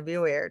 it's going to be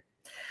weird.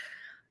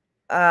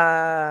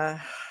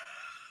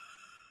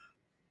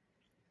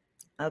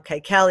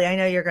 Okay, Kelly, I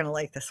know you're going to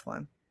like this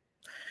one.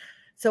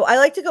 So I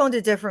like to go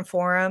into different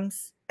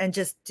forums and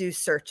just do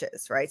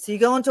searches, right? So you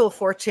go into a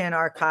 4chan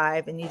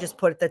archive and you just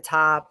put at the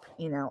top,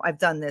 I've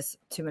done this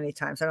too many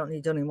times. I don't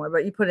need to do anymore,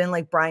 but you put in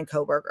like Bryan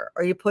Kohberger,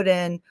 or you put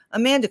in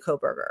Amanda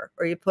Kohberger,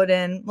 or you put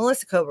in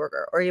Melissa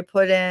Kohberger, or you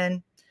put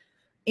in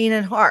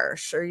Enan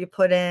Harsh, or you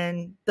put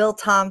in Bill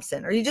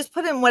Thompson, or you just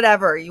put in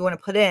whatever you want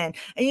to put in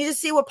and you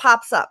just see what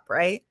pops up,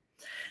 right?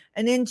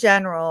 And in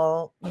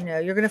general,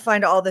 you're going to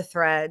find all the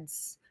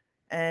threads.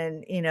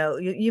 And,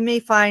 you may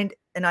find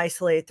an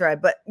isolated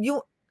thread, but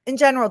in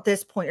general, at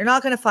this point, you're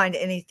not going to find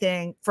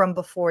anything from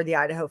before the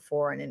Idaho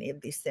 4 and any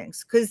of these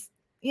things. Because,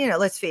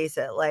 let's face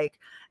it, like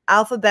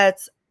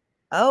alphabets.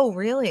 Oh,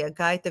 really? A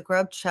guy at the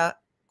grub chuck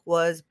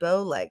was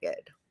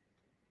bow-legged.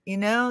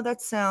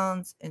 That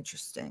sounds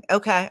interesting.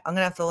 Okay. I'm going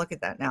to have to look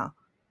at that now.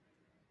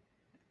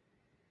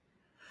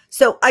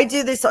 So I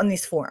do this on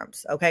these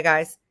forums. Okay,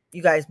 guys,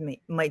 you guys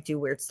might do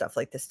weird stuff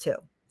like this too.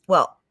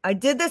 Well, I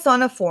did this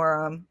on a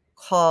forum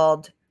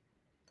called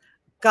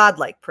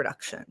Godlike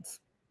Productions.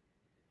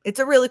 It's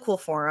a really cool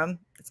forum.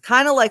 It's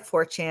kind of like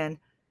 4chan,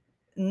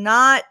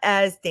 not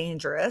as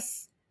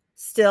dangerous.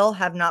 Still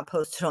have not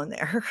posted on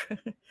there.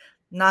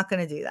 Not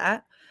going to do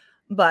that.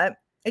 But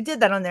I did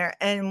that on there.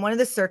 And one of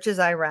the searches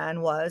I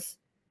ran was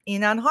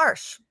Enon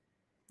Harsh,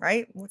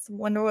 right?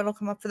 Wonder what'll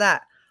come up for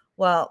that.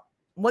 Well,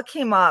 what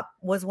came up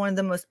was one of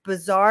the most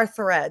bizarre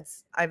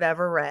threads I've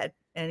ever read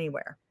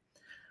anywhere.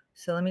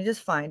 So let me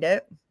just find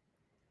it.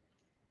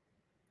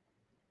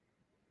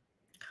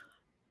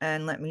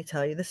 And let me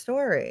tell you the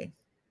story.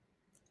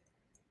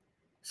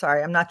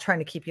 Sorry, I'm not trying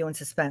to keep you in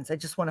suspense. I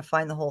just want to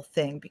find the whole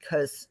thing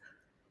because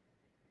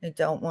I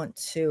don't want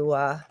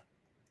to,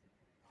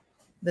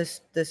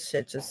 this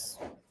shit just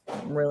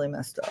really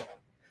messed up.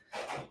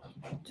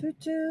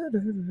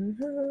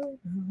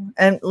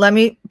 And let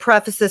me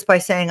preface this by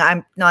saying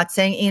I'm not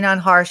saying Enon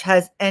Harsh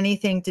has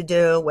anything to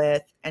do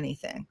with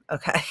anything.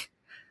 Okay.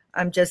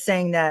 I'm just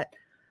saying that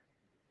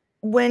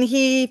when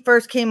he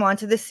first came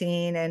onto the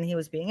scene and he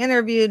was being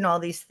interviewed and all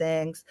these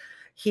things,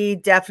 he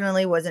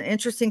definitely was an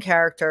interesting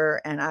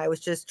character. And I was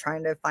just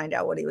trying to find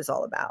out what he was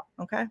all about.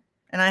 Okay.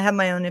 And I have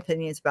my own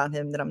opinions about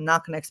him that I'm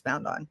not going to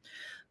expound on.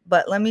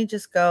 But let me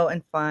just go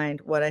and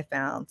find what I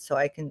found so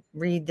I can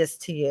read this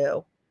to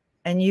you.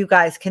 And you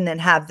guys can then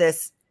have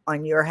this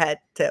on your head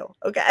too.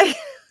 Okay.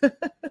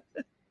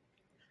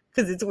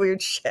 Because it's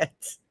weird shit.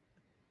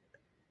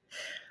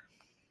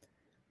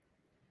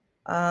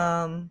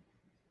 Oh,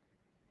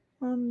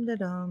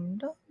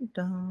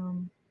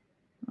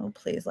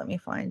 please let me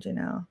find you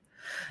now.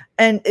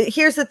 And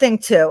here's the thing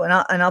too, and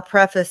I'll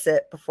preface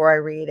it before I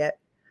read it.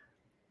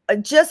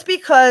 Just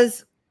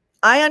because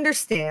I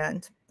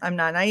understand, I'm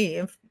not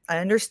naive. I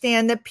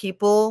understand that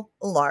people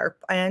LARP.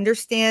 I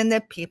understand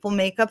that people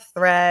make up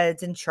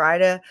threads and try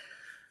to,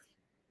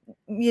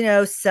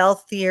 sell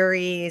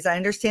theories. I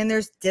understand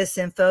there's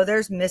disinfo,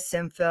 there's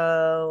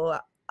misinfo.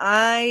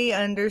 I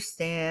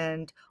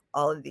understand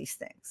all of these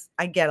things.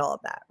 I get all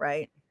of that,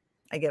 right?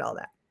 I get all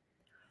that.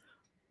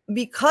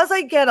 Because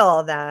I get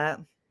all that,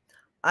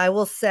 I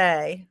will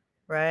say,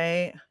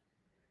 right?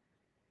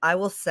 I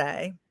will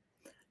say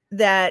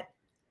that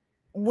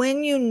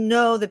when you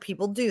know that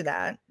people do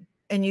that,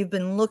 and you've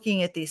been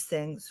looking at these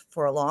things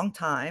for a long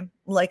time,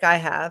 like I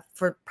have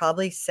for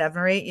probably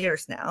 7 or 8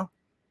 years now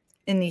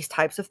in these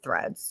types of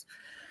threads,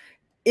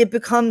 it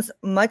becomes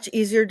much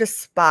easier to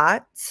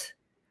spot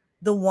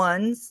the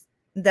ones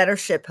that are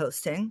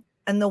shitposting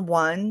and the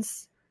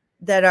ones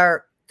that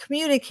are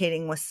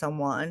communicating with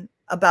someone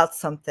about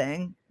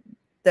something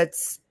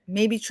that's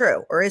maybe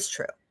true or is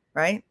true,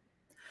 right?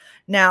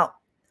 Now,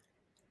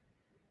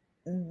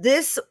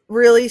 this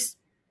really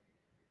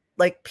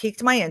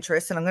piqued my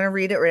interest, and I'm going to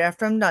read it right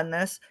after I'm done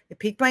this. It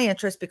piqued my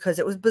interest because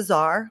it was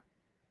bizarre.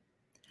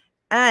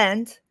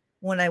 And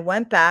when I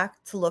went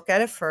back to look at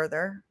it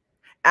further,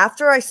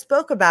 after I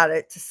spoke about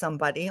it to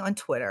somebody on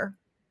Twitter,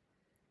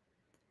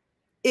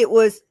 it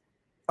was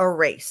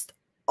erased,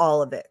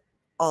 all of it.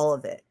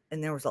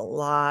 And there was a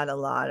lot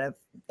of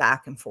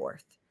back and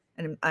forth.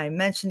 And I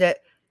mentioned it.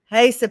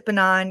 Hey, Sippin'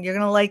 On, you're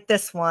going to like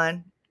this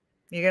one.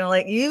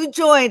 You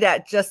joined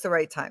at just the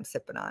right time,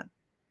 Sippin' On.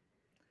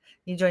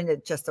 You joined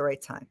at just the right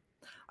time.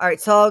 All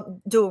right, so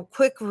I'll do a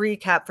quick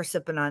recap for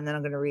Sippin' On, then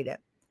I'm going to read it.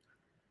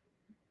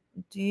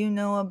 Do you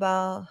know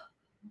about?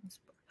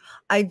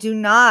 I do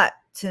not,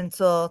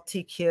 Tinsel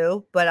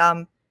TQ, but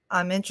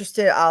I'm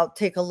interested. I'll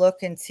take a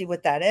look and see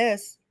what that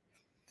is.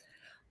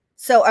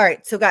 So, all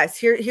right, so guys,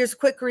 here's a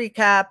quick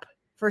recap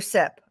for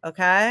SIP,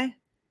 okay?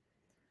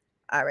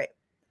 All right.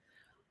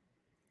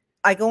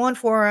 I go on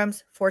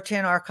forums,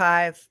 4chan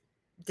archive,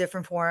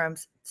 different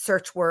forums,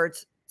 search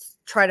words,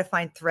 try to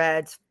find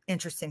threads,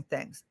 interesting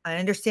things. I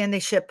understand they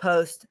ship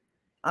post.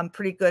 I'm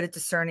pretty good at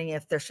discerning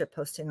if they're ship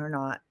posting or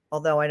not,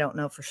 although I don't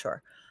know for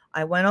sure.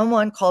 I went on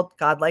one called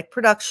Godlike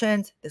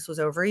Productions. This was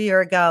over a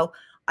year ago.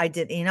 I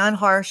did Enon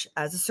Harsh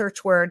as a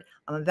search word.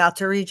 I'm about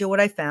to read you what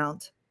I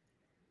found.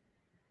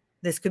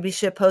 This could be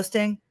ship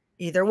posting.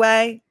 Either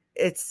way,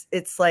 it's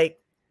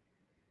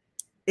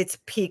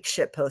peak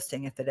ship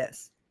posting if it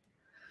is.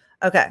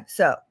 Okay,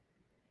 so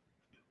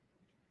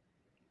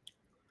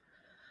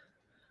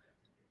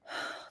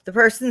the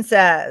person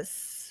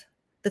says,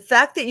 the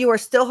fact that you are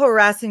still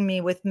harassing me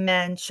with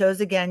men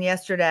shows again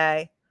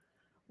yesterday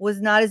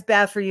was not as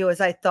bad for you as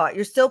I thought.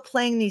 You're still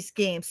playing these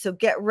games, so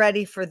get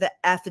ready for the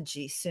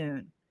effigy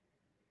soon.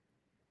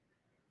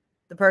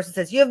 The person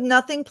says, you have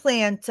nothing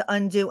planned to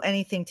undo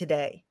anything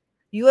today.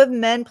 You have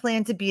men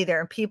planned to be there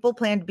and people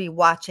plan to be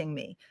watching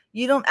me.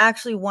 You don't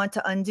actually want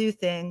to undo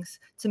things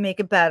to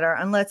make it better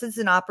unless it's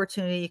an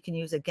opportunity you can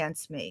use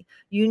against me.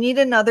 You need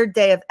another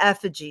day of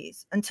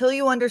effigies until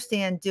you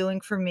understand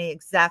doing for me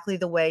exactly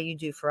the way you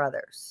do for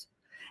others.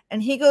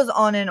 And he goes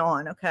on and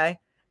on, okay?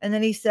 And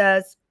then he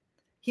says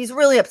he's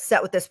really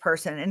upset with this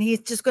person and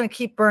he's just going to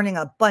keep burning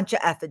a bunch of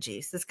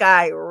effigies. This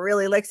guy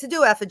really likes to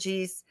do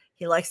effigies.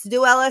 He likes to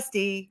do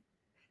LSD.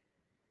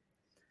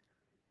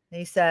 And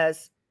he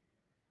says,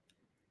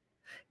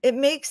 It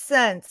makes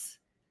sense.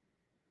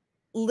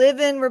 Live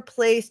in,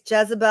 replace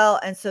Jezebel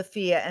and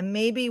Sophia, and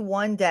maybe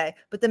one day,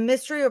 but the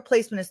mystery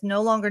replacement is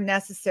no longer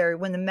necessary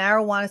when the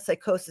marijuana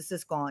psychosis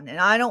is gone, and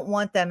I don't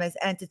want them as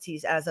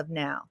entities as of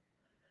now.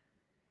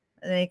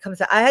 And then he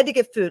comes out, I had to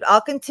get food.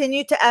 I'll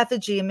continue to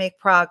effigy and make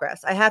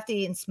progress. I have to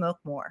eat and smoke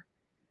more.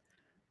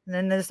 And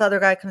then this other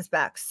guy comes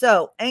back.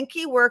 So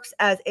Enki works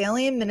as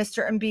alien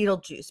minister in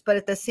Beetlejuice, but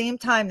at the same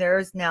time, there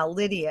is now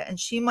Lydia, and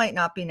she might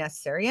not be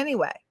necessary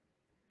anyway.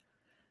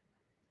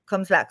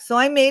 Comes back. So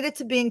I made it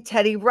to being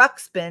Teddy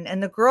Ruxpin,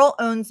 and the girl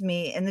owns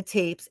me and the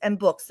tapes and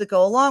books that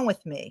go along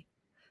with me.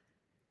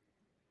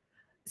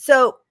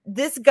 So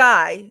this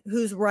guy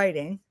who's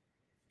writing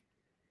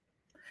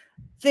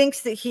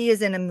thinks that he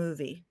is in a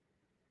movie.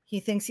 He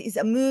thinks he's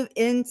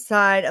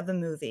inside of a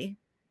movie.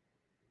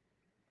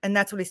 And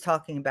that's what he's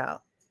talking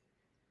about.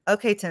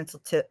 Okay,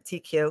 Tinsel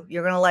TQ,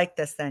 you're going to like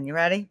this then. You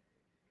ready?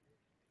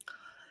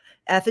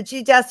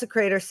 Effigy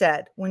Desecrator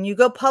said, when you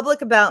go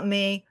public about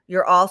me,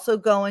 you're also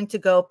going to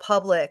go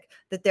public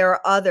that there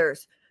are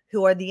others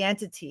who are the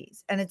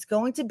entities, and it's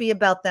going to be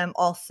about them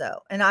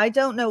also. And I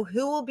don't know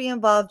who will be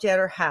involved yet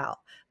or how,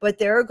 but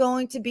there are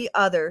going to be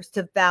others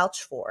to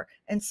vouch for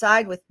and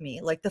side with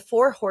me, like the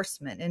 4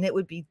 horsemen, and it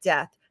would be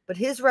death. But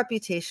his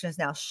reputation is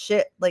now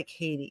shit like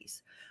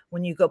Hades.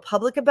 When you go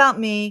public about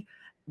me,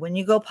 when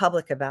you go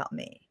public about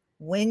me,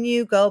 when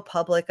you go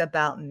public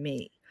about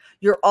me,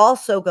 you're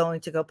also going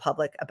to go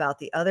public about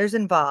the others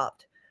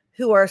involved,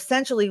 who are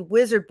essentially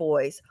wizard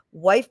boys,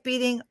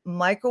 wife-beating,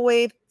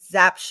 microwave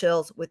zap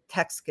shills with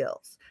tech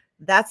skills.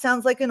 That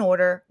sounds like an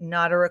order,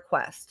 not a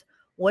request.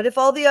 What if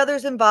all the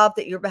others involved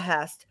at your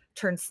behest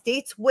turn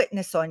state's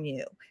witness on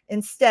you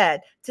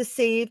instead to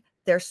save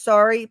their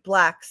sorry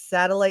black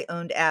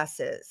satellite-owned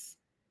asses?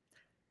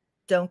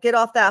 Don't get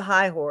off that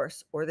high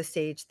horse or the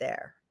stage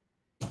there.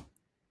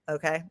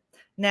 Okay?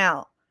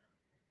 Now,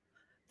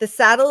 the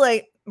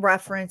satellite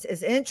reference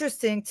is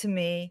interesting to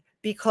me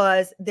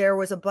because there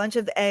was a bunch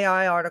of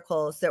AI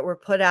articles that were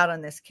put out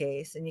on this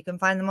case, and you can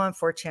find them on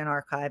 4chan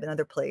Archive and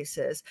other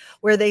places,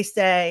 where they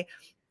say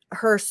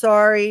her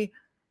sorry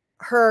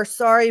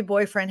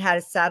boyfriend had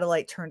his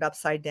satellite turned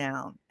upside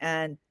down,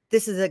 and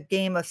this is a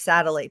game of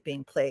satellite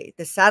being played.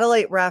 The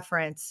satellite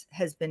reference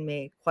has been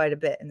made quite a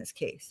bit in this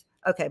case.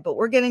 Okay, but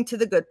we're getting to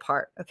the good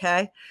part,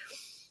 okay?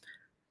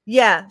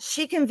 Yeah,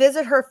 she can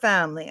visit her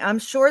family. I'm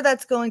sure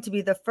that's going to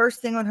be the first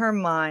thing on her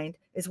mind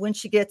is when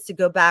she gets to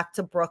go back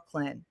to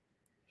Brooklyn.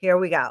 Here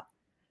we go.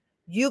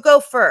 You go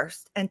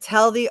first and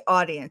tell the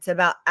audience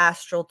about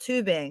astral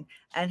tubing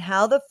and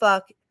how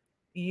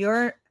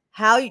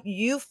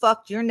you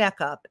fucked your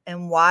neck up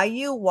and why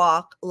you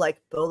walk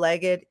like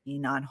bow-legged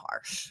Enon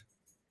Harsh.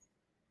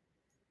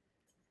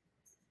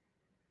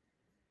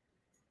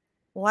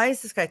 Why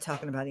is this guy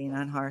talking about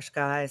Enon Harsh,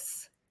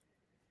 guys?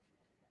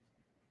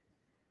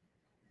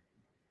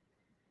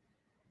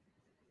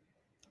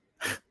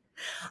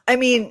 I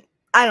mean,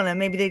 I don't know.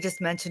 Maybe they just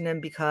mentioned him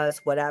because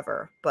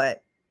whatever,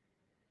 but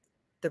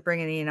they're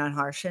bringing Enon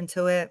Harsh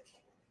into it.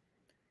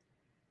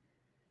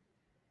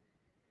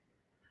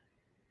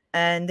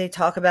 And they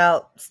talk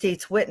about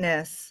state's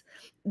witness.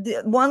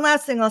 One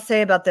last thing I'll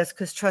say about this,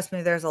 because trust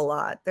me, there's a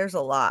lot. There's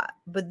a lot.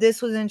 But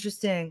this was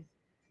interesting.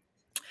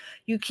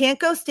 You can't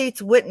go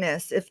state's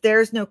witness if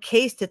there's no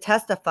case to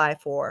testify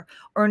for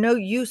or no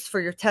use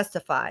for your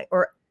testimony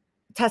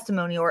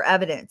or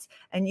evidence,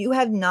 and you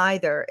have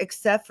neither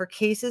except for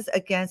cases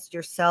against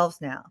yourselves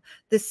now.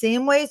 The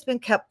same way it's been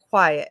kept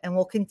quiet and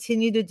will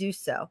continue to do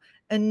so,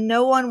 and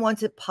no one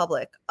wants it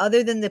public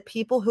other than the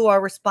people who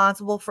are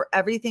responsible for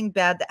everything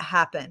bad that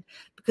happened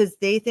because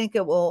they think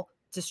it will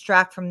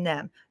distract from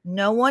them.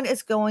 No one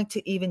is going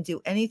to even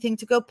do anything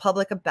to go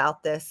public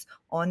about this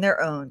on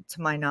their own,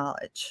 to my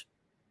knowledge.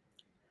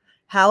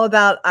 How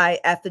about I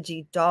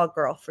effigy dog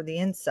girl for the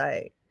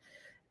insight?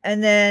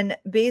 And then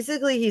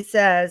basically he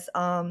says,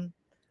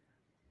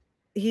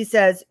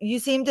 you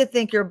seem to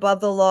think you're above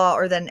the law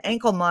or that an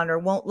ankle monitor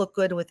won't look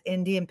good with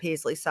Indian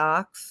paisley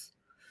socks.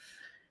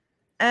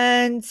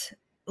 And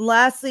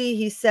lastly,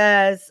 he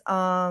says,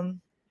 the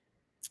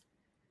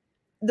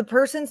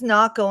person's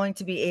not going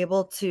to be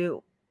able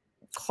to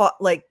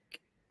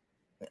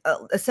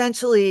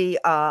essentially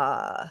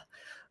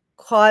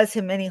cause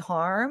him any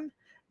harm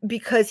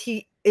because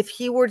if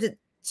he were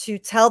to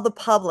tell the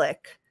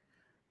public,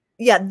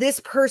 yeah, this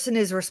person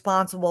is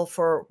responsible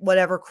for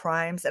whatever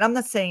crimes. And I'm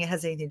not saying it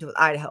has anything to do with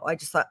Idaho. I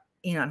just thought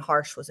Enon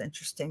Harsh was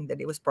interesting that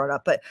he was brought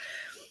up. But,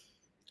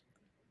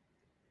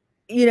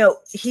 you know,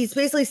 he's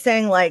basically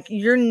saying, like,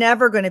 you're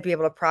never going to be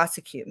able to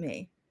prosecute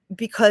me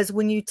because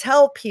when you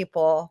tell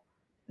people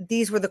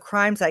these were the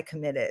crimes I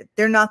committed,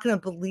 they're not going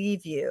to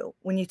believe you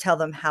when you tell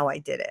them how I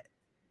did it.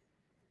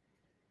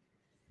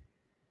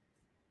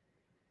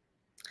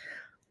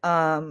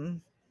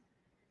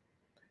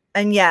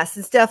 And yes,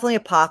 it's definitely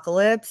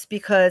apocalypse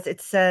because it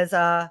says,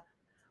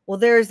 well,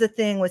 there's the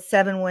thing with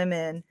 7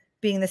 women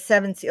being the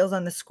 7 seals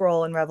on the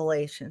scroll in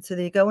Revelation. So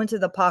they go into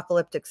the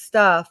apocalyptic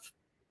stuff.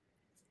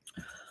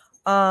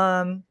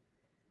 I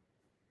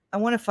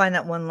want to find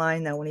that one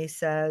line though when he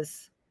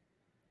says,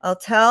 I'll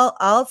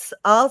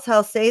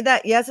say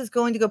that, yes, it's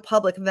going to go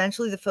public.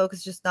 Eventually, the focus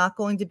is just not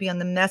going to be on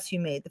the mess you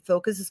made. The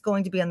focus is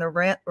going to be on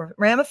the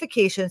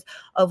ramifications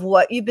of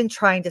what you've been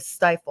trying to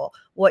stifle.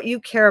 What you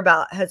care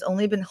about has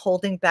only been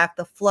holding back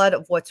the flood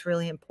of what's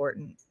really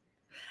important.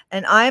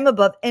 And I am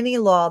above any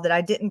law that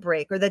I didn't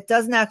break or that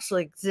doesn't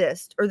actually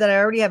exist or that I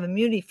already have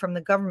immunity from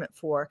the government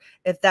for,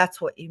 if that's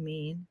what you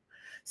mean.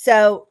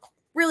 So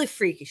really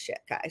freaky shit,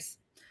 guys.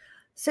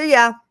 So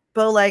yeah,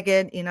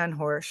 bow-legged, Enon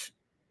Harsh.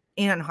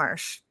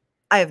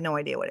 I have no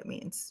idea what it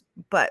means,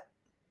 but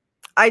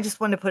I just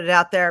want to put it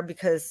out there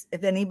because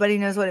if anybody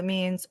knows what it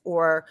means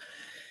or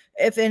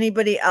if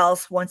anybody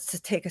else wants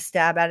to take a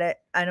stab at it,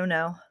 I don't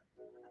know.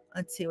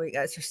 Let's see what you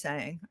guys are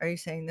saying. Are you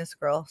saying this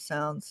girl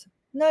sounds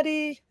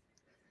nutty?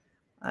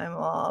 I'm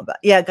all about,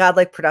 yeah,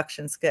 Godlike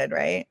Productions. Good,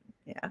 right?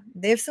 Yeah,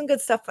 they have some good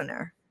stuff on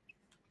there.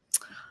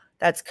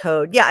 That's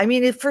code. Yeah, I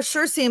mean, it for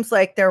sure seems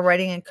like they're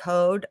writing in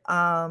code.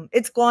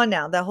 It's gone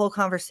now. That whole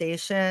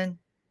conversation,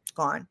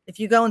 gone. If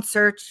you go and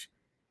search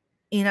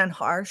Enon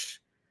Harsh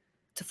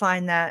to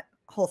find that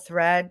whole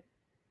thread,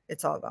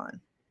 it's all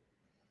gone.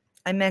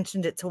 I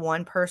mentioned it to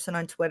one person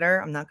on Twitter.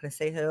 I'm not going to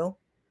say who.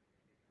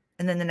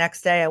 And then the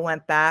next day I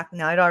went back.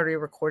 Now I'd already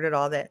recorded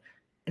all of it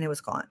and it was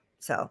gone.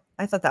 So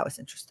I thought that was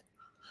interesting.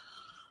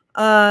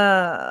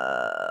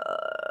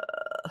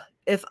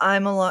 If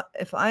I'm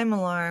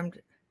alarmed,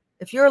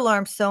 if you're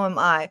alarmed, so am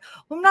I.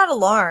 Well, I'm not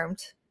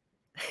alarmed.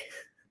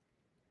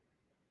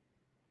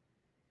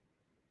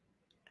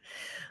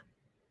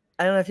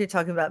 I don't know if you're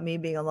talking about me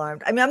being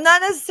alarmed. I mean, I'm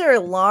not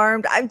necessarily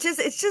alarmed.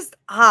 It's just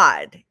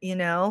odd, you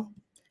know?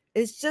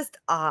 It's just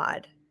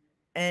odd.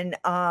 And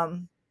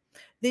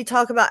they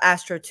talk about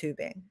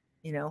astrotubing,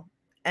 you know,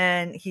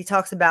 and he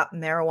talks about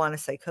marijuana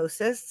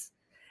psychosis,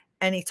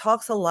 and he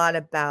talks a lot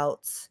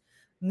about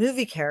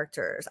movie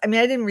characters. I mean,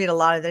 I didn't read a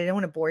lot of it. I don't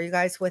want to bore you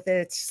guys with it.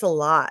 It's just a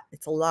lot.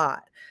 It's a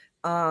lot.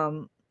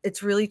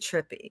 It's really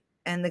trippy.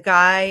 And the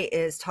guy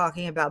is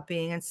talking about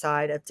being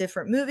inside of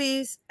different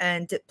movies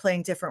and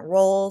playing different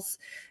roles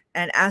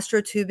and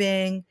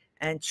astrotubing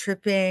and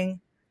tripping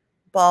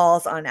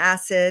balls on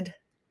acid.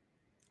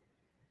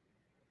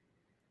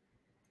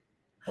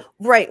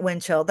 Right,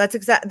 Winchill.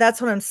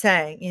 That's what I'm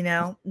saying, you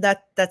know.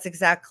 That's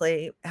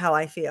exactly how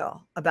I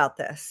feel about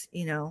this,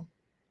 you know.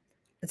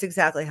 It's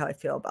exactly how I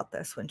feel about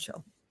this,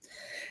 Winchill.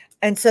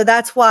 And so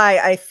that's why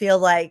I feel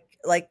like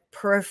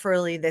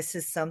peripherally this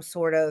is some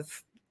sort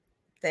of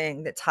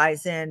thing that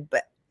ties in,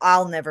 but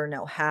I'll never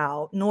know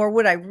how, nor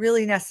would I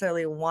really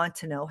necessarily want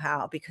to know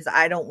how, because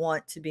I don't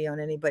want to be on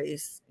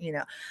anybody's, you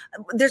know,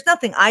 there's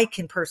nothing I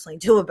can personally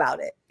do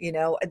about it. You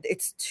know,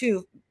 it's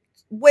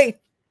way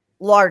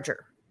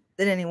larger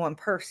than any one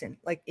person.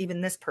 Like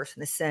even this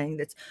person is saying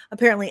that's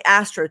apparently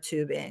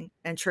astrotubing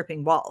and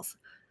tripping balls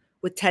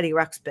with Teddy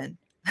Ruxpin.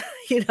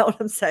 You know what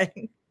I'm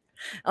saying?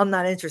 I'm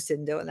not interested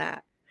in doing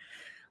that.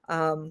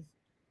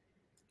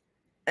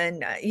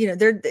 And you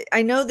know,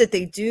 I know that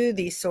they do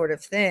these sort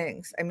of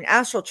things. I mean,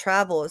 astral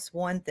travel is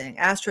one thing.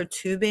 Astral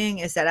tubing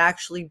is that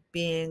actually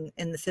being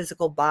in the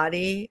physical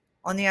body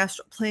on the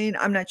astral plane.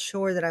 I'm not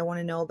sure that I want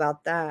to know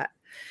about that,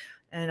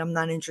 and I'm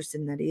not interested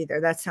in that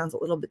either. That sounds a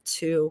little bit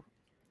too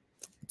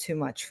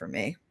much for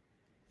me.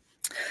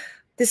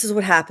 This is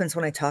what happens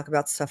when I talk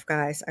about stuff,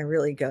 guys. I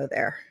really go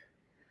there.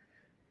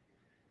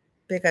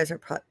 Big guys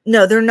are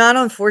no, they're not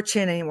on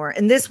 4chan anymore.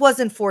 And this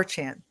wasn't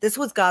 4chan. This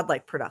was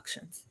Godlike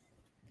Productions.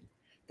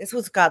 This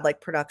was Godlike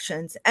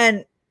Productions.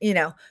 And, you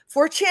know,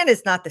 4chan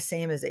is not the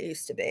same as it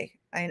used to be.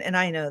 And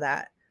I know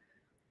that.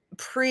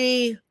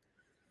 Pre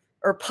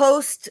or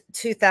post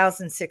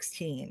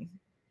 2016,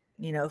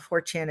 you know,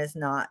 4chan is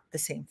not the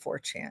same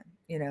 4chan.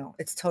 You know,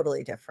 it's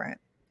totally different.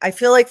 I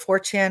feel like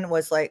 4chan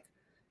was like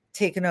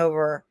taken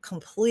over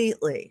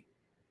completely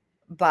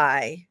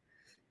by,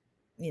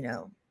 you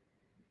know,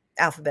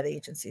 alphabet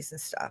agencies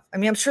and stuff. I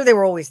mean, I'm sure they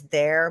were always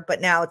there,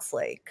 but now it's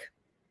like,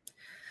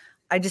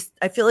 I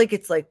feel like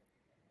it's like,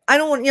 I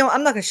don't want, you know,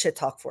 I'm not going to shit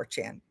talk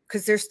 4chan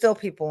because there's still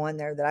people on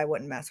there that I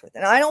wouldn't mess with.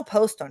 And I don't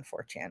post on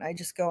 4chan. I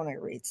just go and I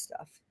read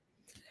stuff.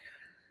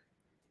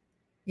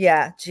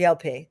 Yeah,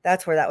 GLP.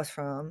 That's where that was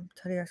from.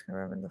 Teddy Ruxpin,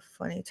 remember the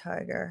funny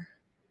tiger.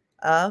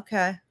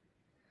 Okay.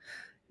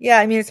 Yeah,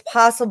 I mean, it's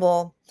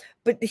possible.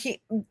 But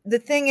the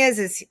thing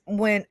is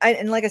when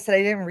and like I said,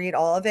 I didn't read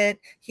all of it.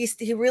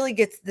 He really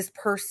gets, this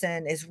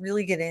person is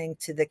really getting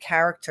to the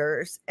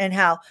characters and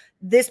how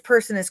this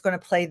person is going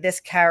to play this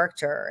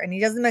character. And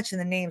he doesn't mention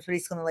the names, but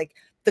he's going to like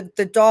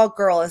the dog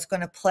girl is going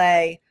to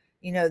play,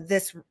 you know,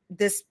 this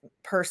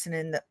person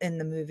in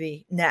the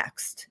movie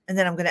next. And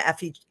then I'm going to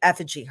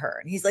effigy her.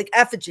 And he's like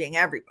effigying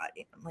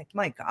everybody. I'm like,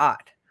 my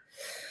God.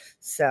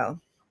 So,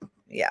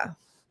 yeah.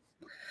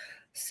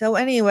 So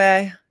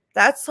anyway,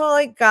 that's all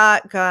I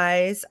got,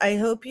 guys. I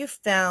hope you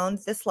found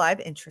this live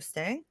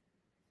interesting.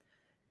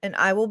 And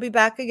I will be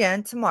back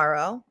again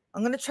tomorrow.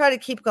 I'm going to try to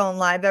keep going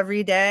live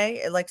every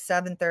day at like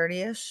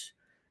 7:30ish,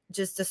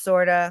 just to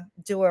sort of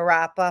do a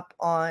wrap up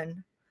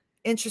on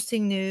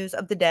interesting news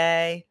of the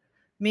day,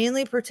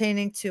 mainly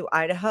pertaining to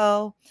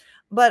Idaho,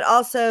 but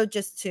also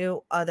just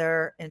to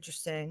other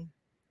interesting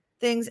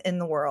things in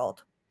the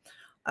world.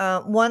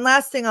 One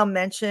last thing I'll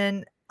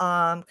mention,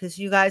 because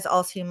you guys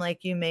all seem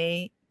like you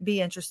may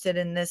be interested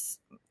in this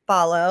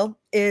follow,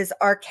 is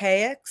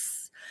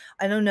Archaics.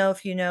 I don't know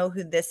if you know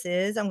who this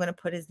is. I'm going to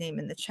put his name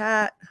in the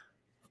chat.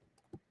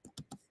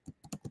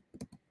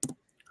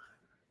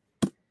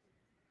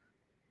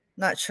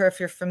 Not sure if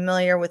you're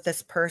familiar with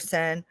this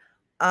person,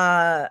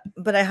 but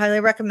I highly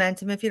recommend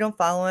him if you don't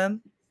follow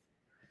him.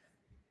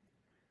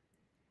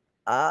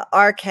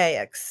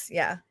 Archaics.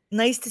 Yeah.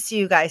 Nice to see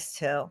you guys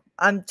too.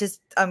 I'm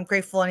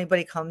grateful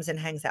anybody comes and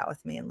hangs out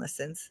with me and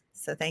listens.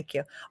 So thank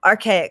you.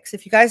 Archaics.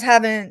 If you guys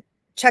haven't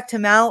checked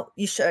him out,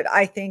 you should.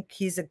 I think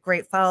he's a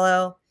great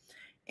follow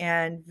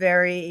and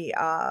very,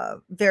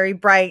 very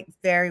bright,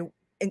 very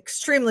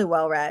extremely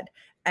well read.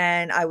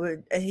 And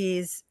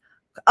he's,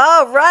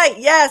 oh, right.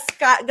 Yes.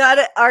 Got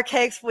it.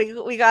 Archaics.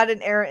 We got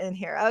an error in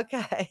here.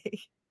 Okay.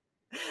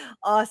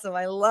 Awesome.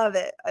 I love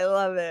it. I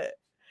love it.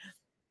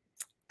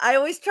 I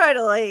always try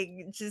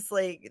to just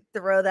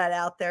throw that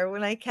out there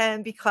when I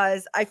can,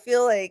 because I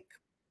feel like,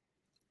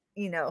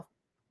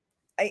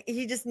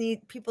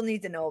 people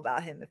need to know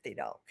about him if they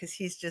don't, because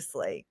he's just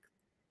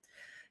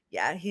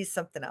yeah, he's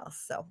something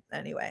else. So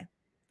anyway.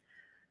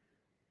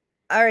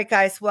 All right,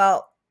 guys.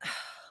 Well,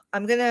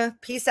 I'm going to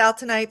peace out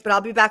tonight, but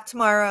I'll be back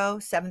tomorrow,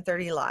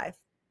 7:30 live,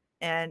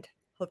 and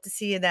hope to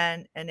see you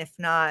then. And if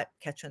not,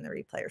 catch you on the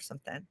replay or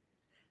something.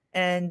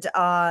 And,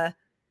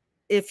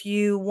 if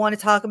you want to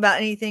talk about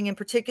anything in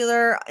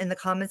particular in the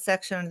comment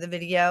section of the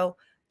video,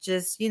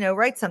 just,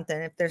 write something.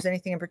 If there's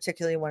anything in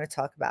particular you want to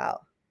talk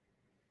about.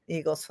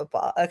 Eagles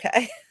football.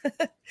 Okay.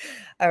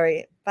 All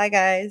right. Bye,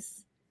 guys.